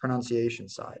your pronunciation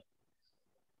side.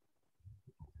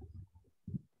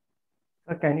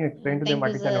 So can you explain to them Thank what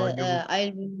you, is an sir. audiobook?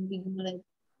 I'll be like,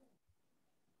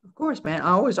 Of course, man.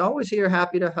 Always here,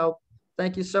 happy to help.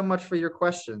 Thank you so much for your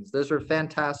questions. Those were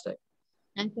fantastic.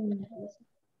 thank you.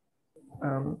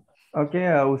 Okay,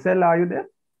 Usel, are you there?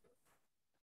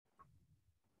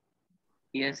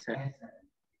 Yes, sir.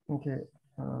 Okay.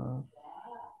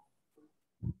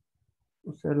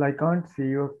 Usel, I can't see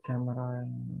your camera.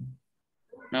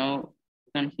 Now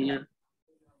you can hear.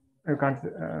 You can't see,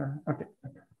 okay.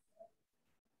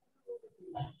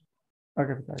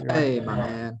 Okay, Hey, my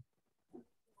man.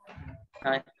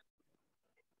 Hi.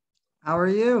 How are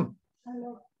you?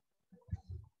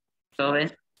 So, how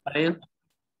are you?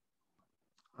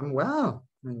 I'm well.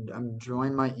 I'm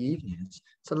enjoying my evenings.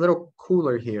 It's a little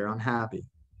cooler here. I'm happy.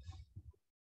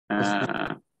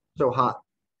 It's so hot.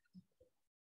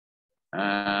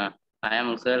 I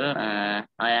am Usal.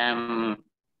 I am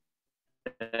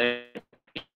 13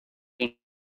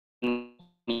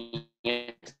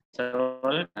 years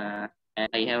old. And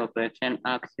I have a question.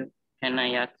 Can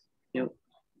I ask you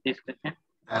this question?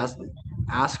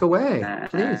 Ask away,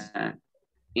 please.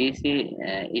 It's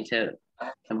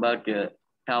about your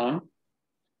town.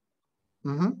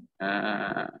 Mm-hmm.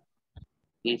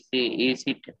 Is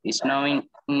it snowing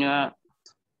in your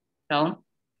town?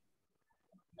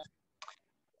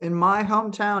 In my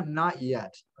hometown, not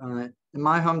yet. In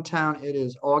my hometown, it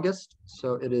is August,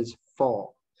 so it is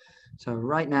fall. So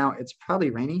right now, it's probably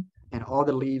rainy, and all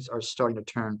the leaves are starting to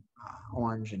turn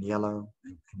orange and yellow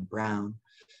and brown.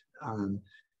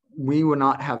 We will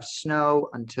not have snow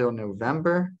until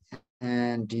November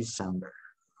and December,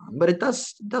 but it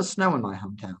does snow in my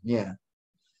hometown. Yeah,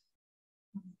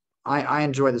 I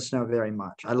enjoy the snow very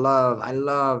much. I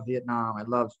love Vietnam. I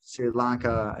love Sri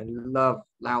Lanka. I love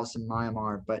Laos and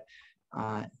Myanmar, but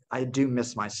I do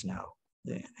miss my snow.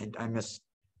 Yeah, and I miss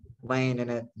laying in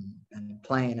it and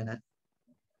playing in it,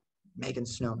 making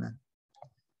snowmen.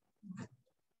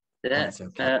 That's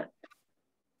okay.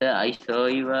 I saw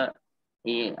you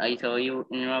in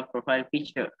your profile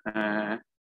picture,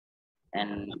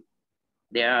 and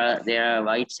there are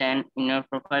white sand in your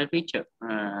profile picture.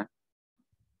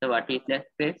 So what is that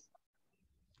place?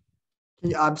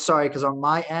 Yeah, I'm sorry, because on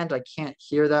my end I can't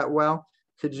hear that well.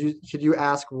 Could you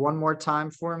ask one more time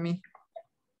for me?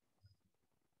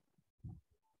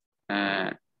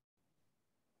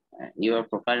 Your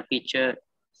profile picture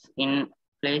in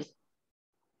place.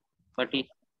 What is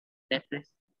that place?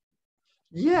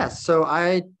 Yes, so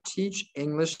I teach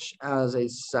English as a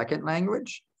second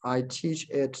language. I teach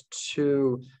it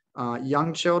to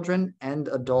young children and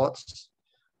adults.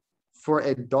 For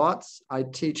adults, I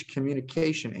teach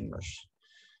communication English.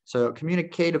 So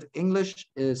communicative English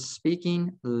is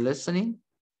speaking, listening.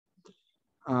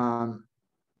 And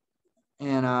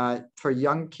for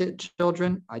young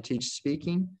children, I teach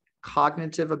speaking,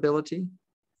 cognitive ability.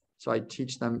 So I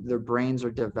teach them, their brains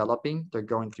are developing. They're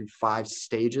going through 5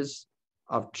 stages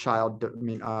of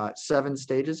 7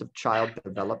 stages of child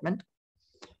development.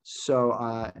 So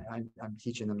I'm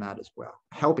teaching them that as well,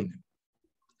 helping them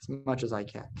as much as I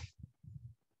can.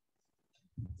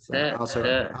 So I'll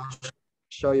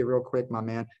show you real quick, my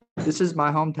man. This is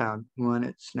my hometown when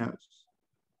it snows.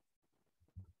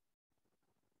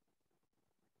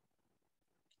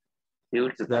 So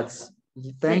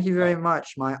thank you very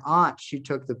much. My aunt, she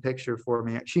took the picture for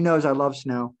me. She knows I love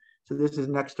snow. So this is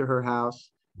next to her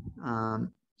house.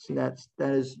 So that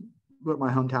is what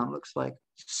my hometown looks like.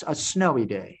 A snowy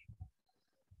day.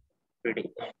 Pretty.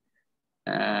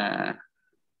 Sir,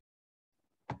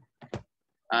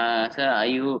 are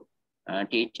you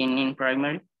teaching in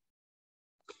primary?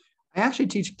 I actually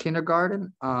teach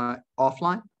kindergarten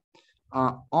offline.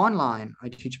 Online, I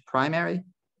teach primary.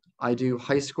 I do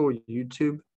high school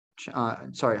YouTube,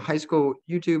 high school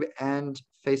YouTube and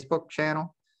Facebook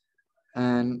channel.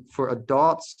 And for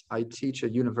adults, I teach a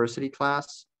university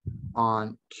class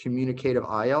on communicative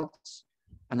IELTS.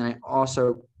 And then I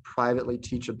also privately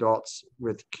teach adults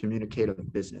with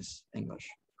communicative business English.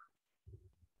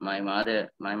 My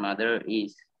mother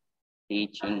is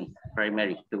teaching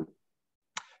primary too.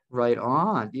 Right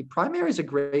on. The primary is a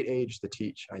great age to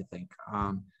teach, I think.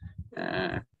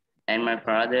 And my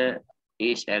father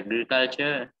is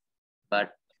agriculture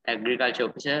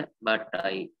officer, but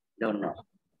I don't know.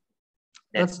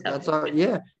 That's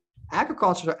yeah.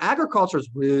 Agriculture is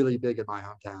really big in my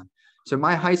hometown. So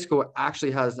my high school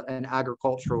actually has an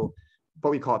agricultural,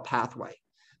 what we call a pathway.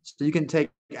 So you can take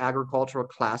agricultural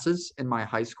classes in my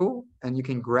high school and you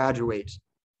can graduate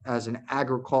as an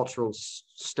agricultural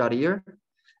studier.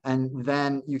 And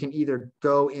then you can either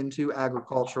go into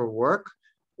agricultural work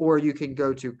or you can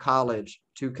go to college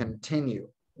to continue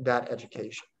that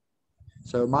education.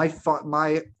 So my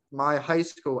high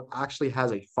school actually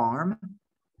has a farm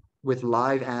with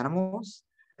live animals,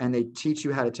 and they teach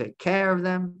you how to take care of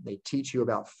them. They teach you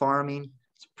about farming.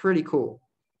 It's pretty cool.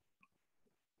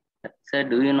 Sir,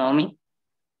 do you know me?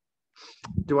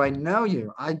 Do I know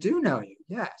you? I do know you.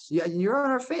 Yes. Yeah, you're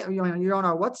on our you're on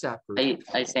our WhatsApp group.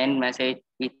 I send message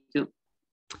with you.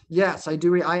 Yes, I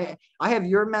do. I have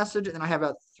your message and I have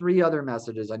about 3 other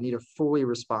messages I need to fully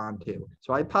respond to.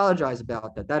 So I apologize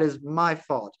about that. That is my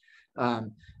fault.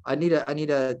 I need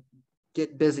to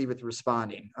get busy with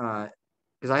responding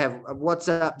because I have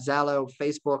WhatsApp, Zalo,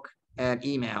 Facebook, and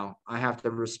email. I have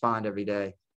to respond every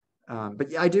day.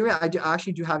 But I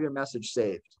actually do have your message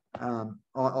saved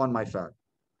on my phone.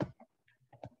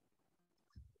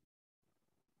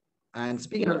 And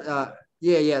speaking of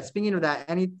speaking of that,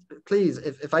 please,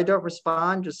 if I don't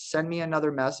respond, just send me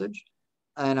another message,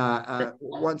 and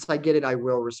once I get it, I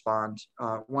will respond.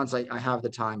 Once I have the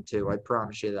time to, I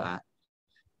promise you that.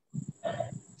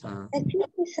 So, Excuse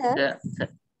me, sir. Yeah.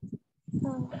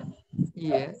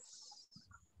 yes.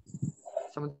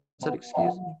 Someone said,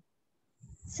 excuse me.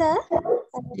 Sir,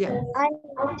 Yeah. I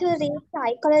like to read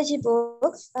psychology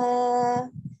books.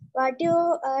 What do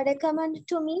you recommend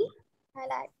to me?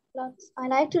 I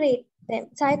like to read them.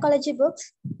 Psychology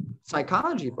books.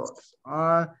 Psychology books.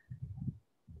 I'm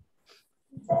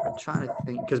trying to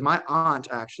think because my aunt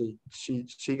actually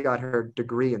she got her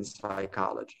degree in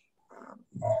psychology.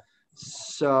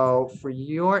 So for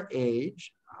your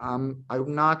age, I'm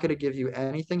not going to give you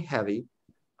anything heavy.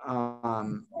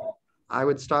 I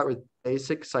would start with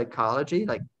basic psychology.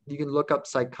 Like you can look up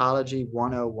Psychology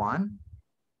 101.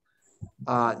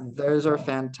 Those are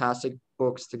fantastic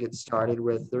books to get started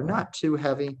with. They're not too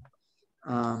heavy.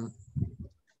 I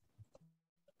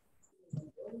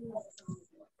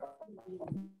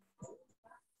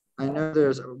know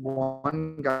there's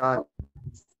one guy.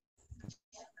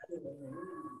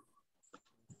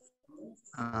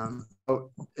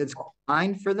 It's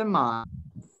Mind for the Mind.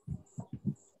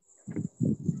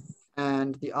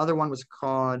 And the other one was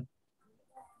called,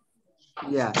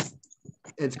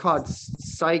 it's called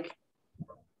Psych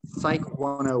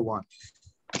 101.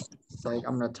 Psych,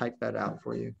 I'm going to type that out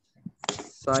for you.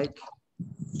 Psych.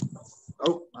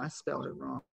 Oh, I spelled it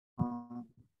wrong.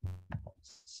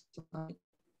 Psych.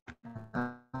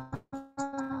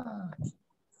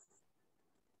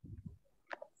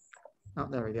 Oh,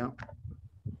 there we go.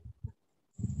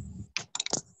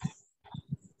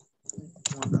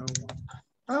 101.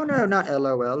 Oh, no, not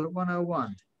LOL,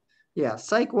 101. Yeah,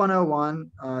 Psych 101,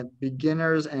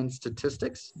 Beginners and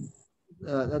Statistics.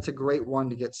 That's a great one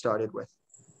to get started with.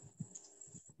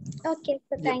 Okay,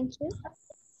 so thank you.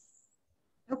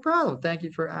 No problem. Thank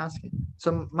you for asking.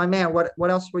 So, my man, what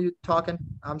else were you talking?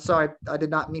 I'm sorry, I did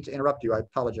not mean to interrupt you. I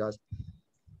apologize.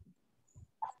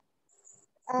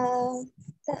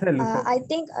 So, Sell, sell. I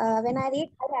think when I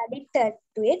read, I'm addicted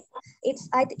to it. Is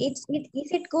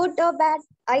it good or bad?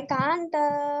 I can't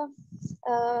uh,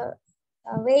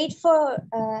 wait for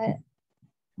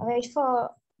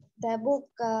the book.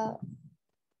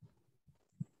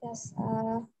 Yes.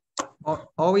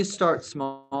 Always start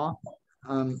small.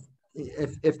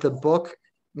 If the book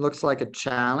looks like a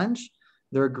challenge,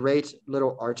 there are great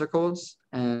little articles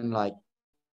and like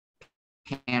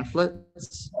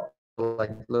pamphlets, like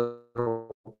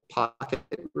little pocket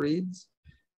reads.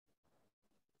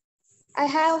 I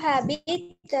have habit.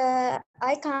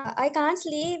 I can't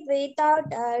sleep without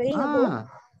reading a book. Ah,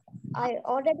 I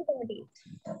already read it.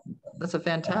 that's a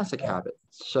fantastic habit.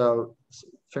 So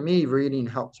for me, reading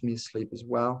helps me sleep as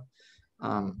well.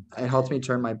 It helps me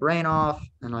turn my brain off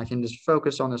and I can just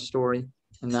focus on the story,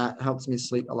 and that helps me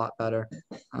sleep a lot better.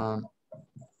 Um,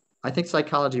 I think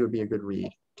psychology would be a good read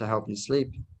to help you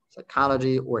sleep.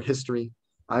 Psychology or history.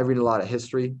 I read a lot of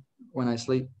history when I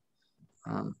sleep.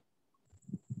 Um,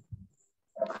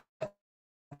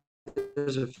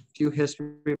 there's a few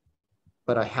history,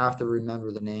 but I have to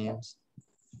remember the names.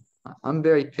 I'm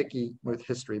very picky with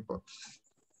history books.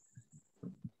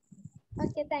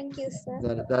 Okay, thank you,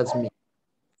 sir. That's me.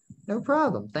 No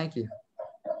problem. Thank you.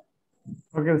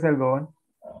 Okay, Sell, go on.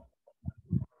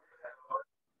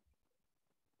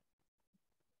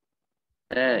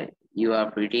 You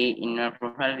are pretty in your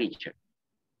profile picture.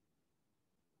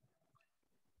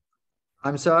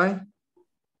 I'm sorry?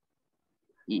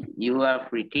 You are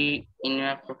pretty in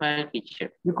your profile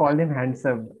picture. You called him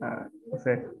handsome,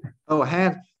 Sell. Oh,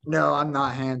 no, I'm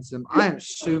not handsome. I am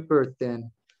super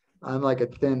thin. I'm like a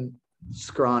thin,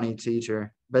 scrawny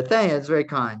teacher. But thank you, it's very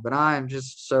kind. But I am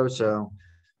just so.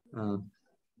 Um,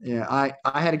 yeah,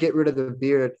 I had to get rid of the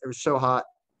beard. It was so hot,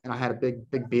 and I had a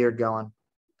big beard going,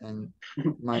 and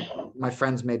my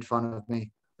friends made fun of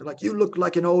me. They're like, "You look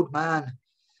like an old man."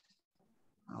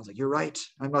 I was like, "You're right.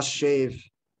 I must shave."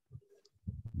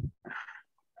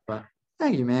 But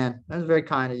thank you, man. That was very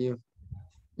kind of you.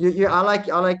 I like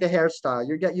the hairstyle.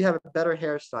 You have a better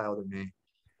hairstyle than me.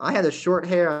 I had the short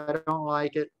hair. I don't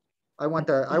like it. I want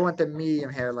the medium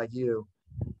hair like you.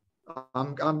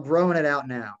 I'm growing it out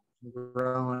now.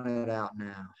 Growing it out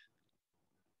now.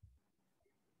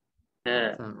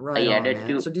 So, right I on, added man.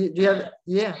 to So do you have,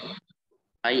 yeah.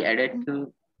 I added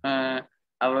to our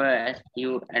our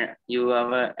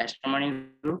astronomy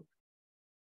group.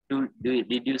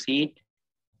 Did you see it?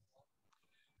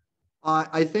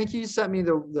 I think you sent me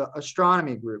the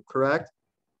astronomy group, correct?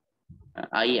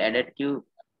 I added you.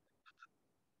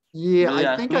 Yeah, Do you I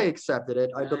ask think me? I accepted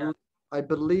it. I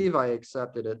believe I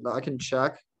accepted it. I can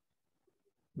check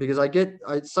because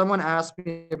someone asked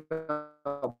me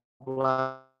about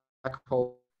black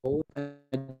hole and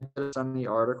I didn't send the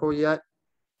article yet.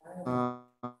 Hold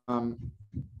on,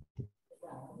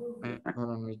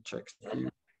 let me check. I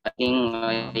think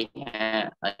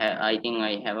I think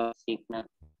I have a signal.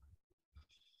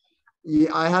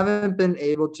 Yeah, I haven't been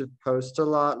able to post a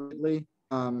lot lately.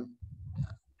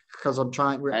 Because I'm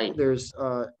trying. There's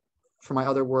for my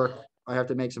other work, I have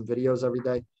to make some videos every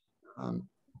day.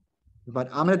 But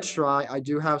I'm gonna try. I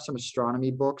do have some astronomy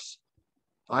books.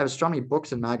 I have astronomy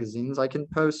books and magazines I can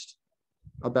post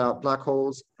about black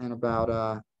holes and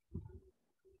about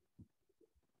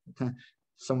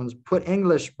someone's put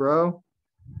English, bro.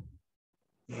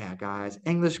 Yeah, guys,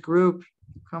 English group.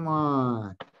 Come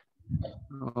on.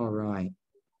 All right.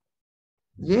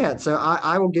 Yeah, so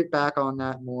I will get back on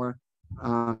that more.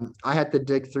 I had to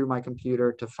dig through my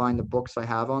computer to find the books I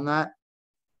have on that.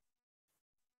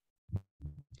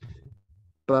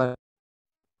 But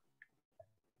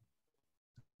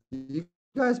you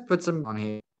guys put some on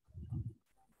here.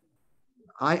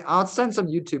 I'll send some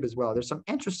YouTube as well. There's some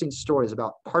interesting stories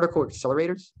about particle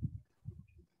accelerators.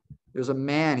 There's a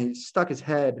man, he stuck his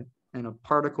head in a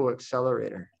particle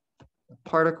accelerator. The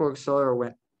particle accelerator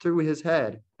went through his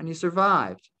head and he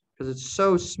survived because it's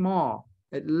so small.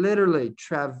 It literally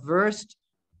traversed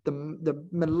the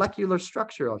molecular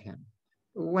structure of him.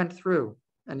 It went through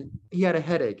and he had a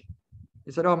headache.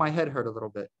 He said, "Oh, my head hurt a little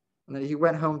bit." And then he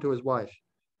went home to his wife.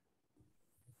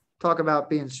 Talk about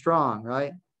being strong,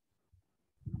 right?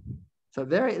 So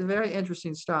very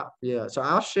interesting stuff. Yeah. So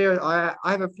I'll share. I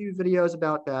have a few videos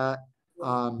about that,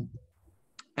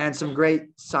 and some great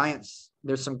science.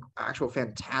 There's some actual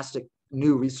fantastic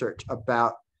new research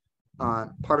about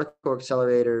particle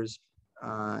accelerators,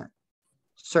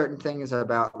 certain things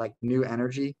about like new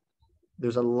energy.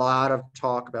 There's a lot of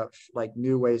talk about like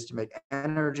new ways to make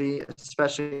energy,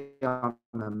 especially on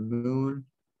the moon.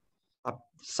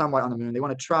 Somewhat on the moon. They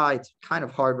want to try. It's kind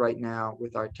of hard right now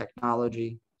with our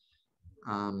technology.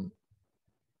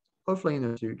 Hopefully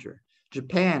in the future.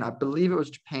 Japan, I believe it was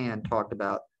Japan, talked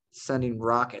about sending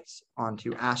rockets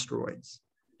onto asteroids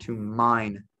to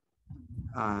mine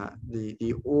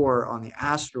the ore on the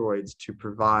asteroids to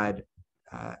provide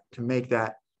to make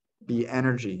that be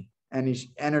energy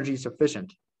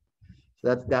sufficient.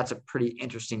 So that's a pretty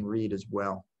interesting read as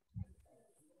well.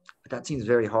 But that seems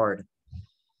very hard.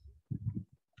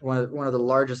 One of the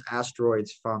largest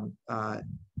asteroids from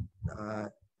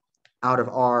out of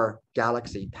our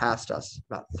galaxy passed us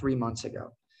about 3 months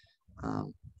ago.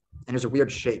 And it was a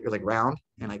weird shape. It was like round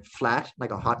and like flat, like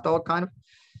a hot dog kind of.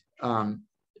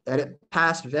 And it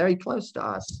passed very close to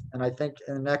us. And I think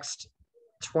in the next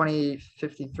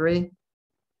 2053,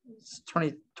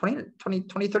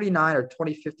 2039 or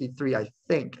 2053, I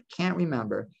think, I can't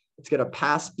remember, it's going to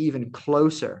pass even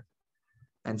closer.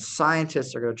 And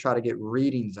scientists are going to try to get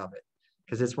readings of it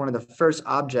because it's one of the first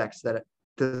objects that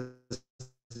does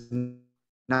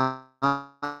not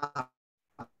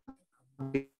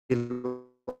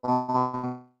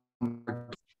belong.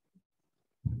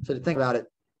 So to think about it,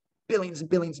 billions and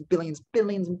billions and billions,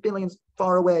 billions and billions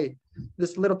far away,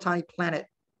 this little tiny planet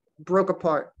broke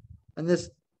apart, and this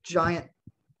giant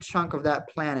chunk of that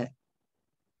planet,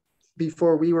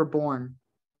 before we were born,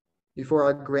 before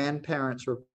our grandparents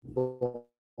were born,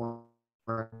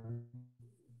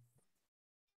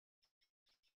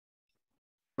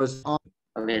 was on.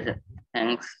 Okay, sir.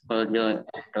 Thanks for your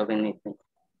talking with me.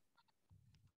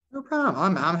 No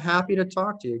problem. I'm happy to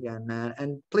talk to you again, man.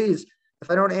 And please, if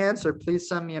I don't answer, please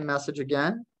send me a message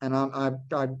again, and I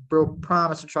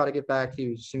promise to try to get back to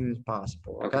you as soon as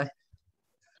possible. Okay.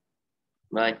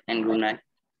 Bye and good night.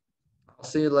 I'll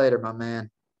see you later, my man.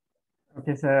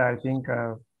 Okay, sir. I think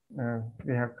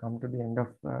we have come to the end of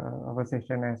our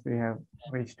session as we have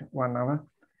reached 1 hour.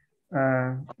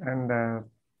 And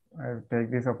I'll take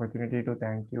this opportunity to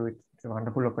thank you. It's a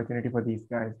wonderful opportunity for these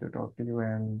guys to talk to you,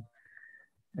 and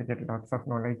I get lots of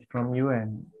knowledge from you.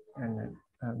 And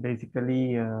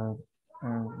basically,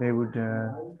 they would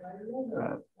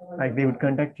they would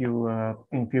contact you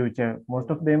in future. Most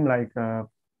of them,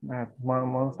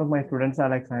 most of my students are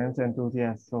like science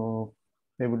enthusiasts, so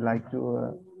they would like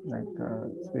to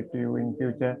speak to you in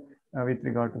future with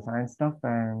regard to science stuff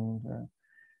and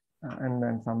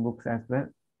then some books as well.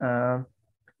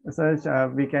 So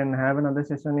we can have another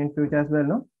session in future as well,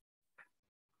 no?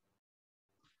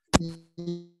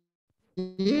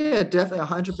 Yeah, definitely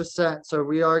 100%. So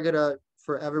we are gonna,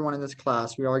 for everyone in this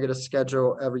class, we are gonna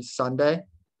schedule every Sunday,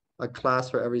 a class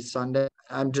for every Sunday.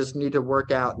 I just need to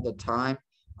work out the time.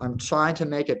 I'm trying to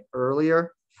make it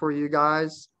earlier for you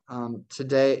guys.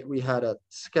 Today we had a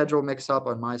schedule mix up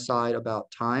on my side about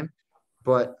time,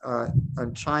 but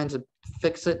I'm trying to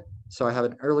fix it so I have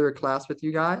an earlier class with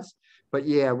you guys. But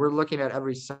yeah, we're looking at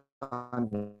every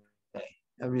Sunday.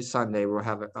 Every Sunday we'll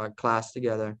have a class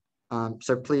together.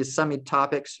 So please send me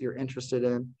topics you're interested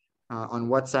in on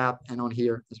WhatsApp and on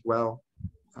here as well.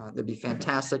 That'd be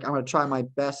fantastic. I'm going to try my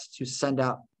best to send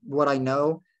out what I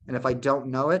know. And if I don't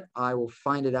know it, I will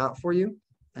find it out for you,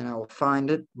 and I will find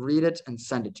it, read it, and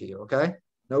send it to you. Okay?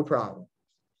 No problem.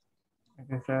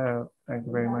 Okay, sir. Thank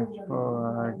you very much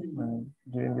for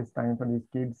giving this time for these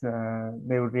kids.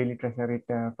 They would really treasure it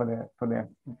for their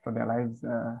lives,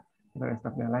 for the rest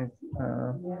of their lives.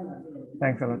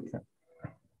 Thanks a lot, sir.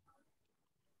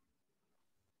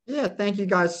 Yeah, thank you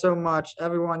guys so much.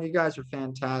 Everyone, you guys are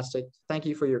fantastic. Thank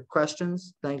you for your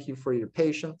questions. Thank you for your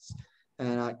patience.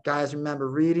 And guys, remember,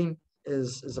 reading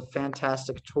is a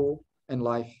fantastic tool in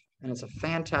life, and it's a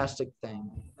fantastic thing.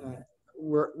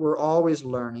 We're always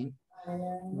learning.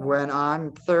 When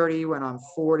I'm 30, when I'm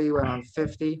 40, when I'm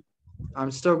 50,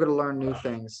 I'm still going to learn new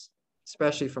things,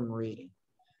 especially from reading.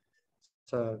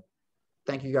 So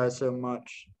thank you guys so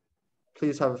much.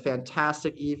 Please have a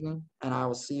fantastic evening, and I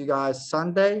will see you guys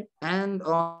Sunday and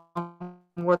on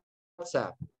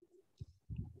WhatsApp.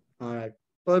 All right.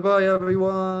 Bye-bye,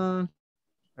 everyone.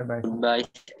 Bye-bye. Bye.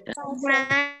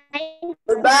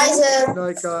 Goodbye, sir. Good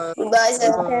night, guys. Goodbye,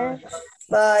 sir.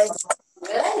 Bye.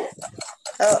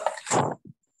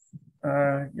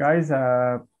 Guys,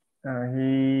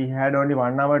 he had only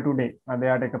 1 hour today.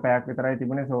 අදයාට එක පැයක් විතරයි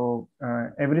තිබුණේ. So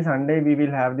every Sunday we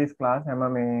will have this class. හැම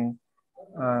මේ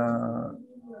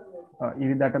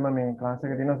ඉරිදටම මේ class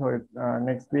එක තියෙනවා. So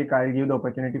next week I'll give the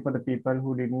opportunity for the people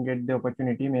who didn't get the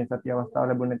opportunity. මේ සතිය අවස්ථාව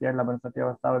ලැබුණ නැති අය ලබන සතිය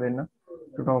අවස්ථාව දෙන්න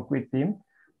to talk with him.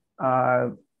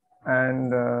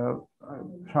 And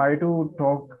try to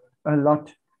talk a lot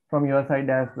from your side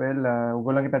as well.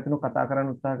 ඔයගොල්ලන්ගේ පැත්තෙන් කතා කරන්න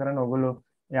උත්සාහ කරන්න. ඔයගොල්ලෝ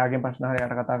එයාගෙන් ප්‍රශ්න අහලා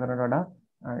එයාට කතා කරනවට වඩා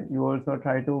you also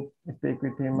try to speak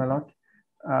with him a lot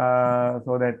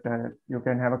so that you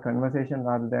can have a conversation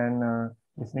rather than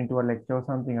listening to a lecture or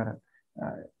something.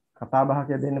 කතා බහක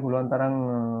දෙන්න පුළුවන් තරම්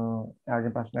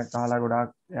එයාගේ ප්‍රශ්නයක් අහලා ගොඩාක්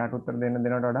එයාට උත්තර දෙන්න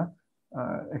දෙනවට වඩා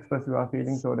express your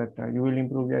feelings so that you will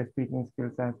improve your speaking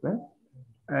skills as well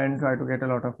and try to get a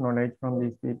lot of knowledge from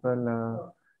these people.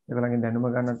 ඒගොල්ලන්ගෙන් දැනුම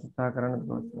ගන්න උත්සාහ කරන්න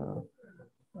because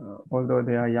although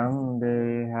they are young they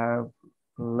have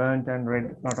learned and read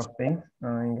a lot of things.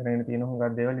 ඉංග්‍රීසියෙන් තියෙන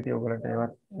හුඟක් දේවල් ඉතින් ඔයගොල්ලන්ට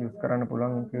ඒවත් use කරන්න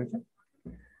පුළුවන් in future.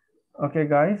 Okay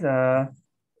guys,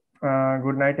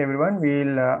 good night everyone.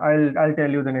 I'll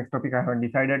tell you the next topic. I haven't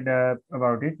decided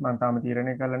about it. මම තාම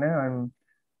තීරණය කරලා නැහැ. I'm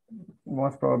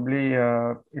most probably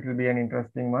it will be an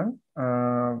interesting one.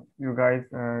 You guys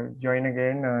join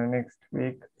again next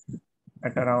week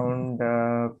at around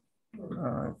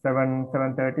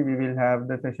 7:30. We will have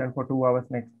the session for 2 hours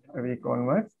next week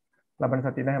onwards. ලබන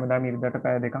සතියේ හැමදාම ඉරිදට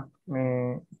පැය දෙකක් මේ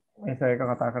මේසයක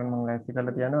කතා කරන්න මම ලෑස්ති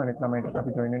කරලා තියනවා. අනිත් ළමයිට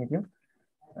අපි join වෙන්න කියමු.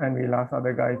 And we'll ask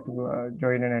other guys to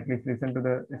join and at least listen to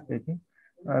the speaking.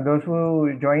 Those who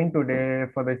joined today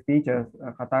for the speeches,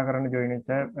 kata karana join it,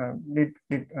 did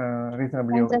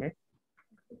reasonably okay.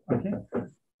 Okay.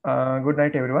 Good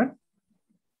night, everyone.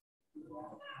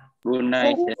 Good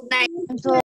night. So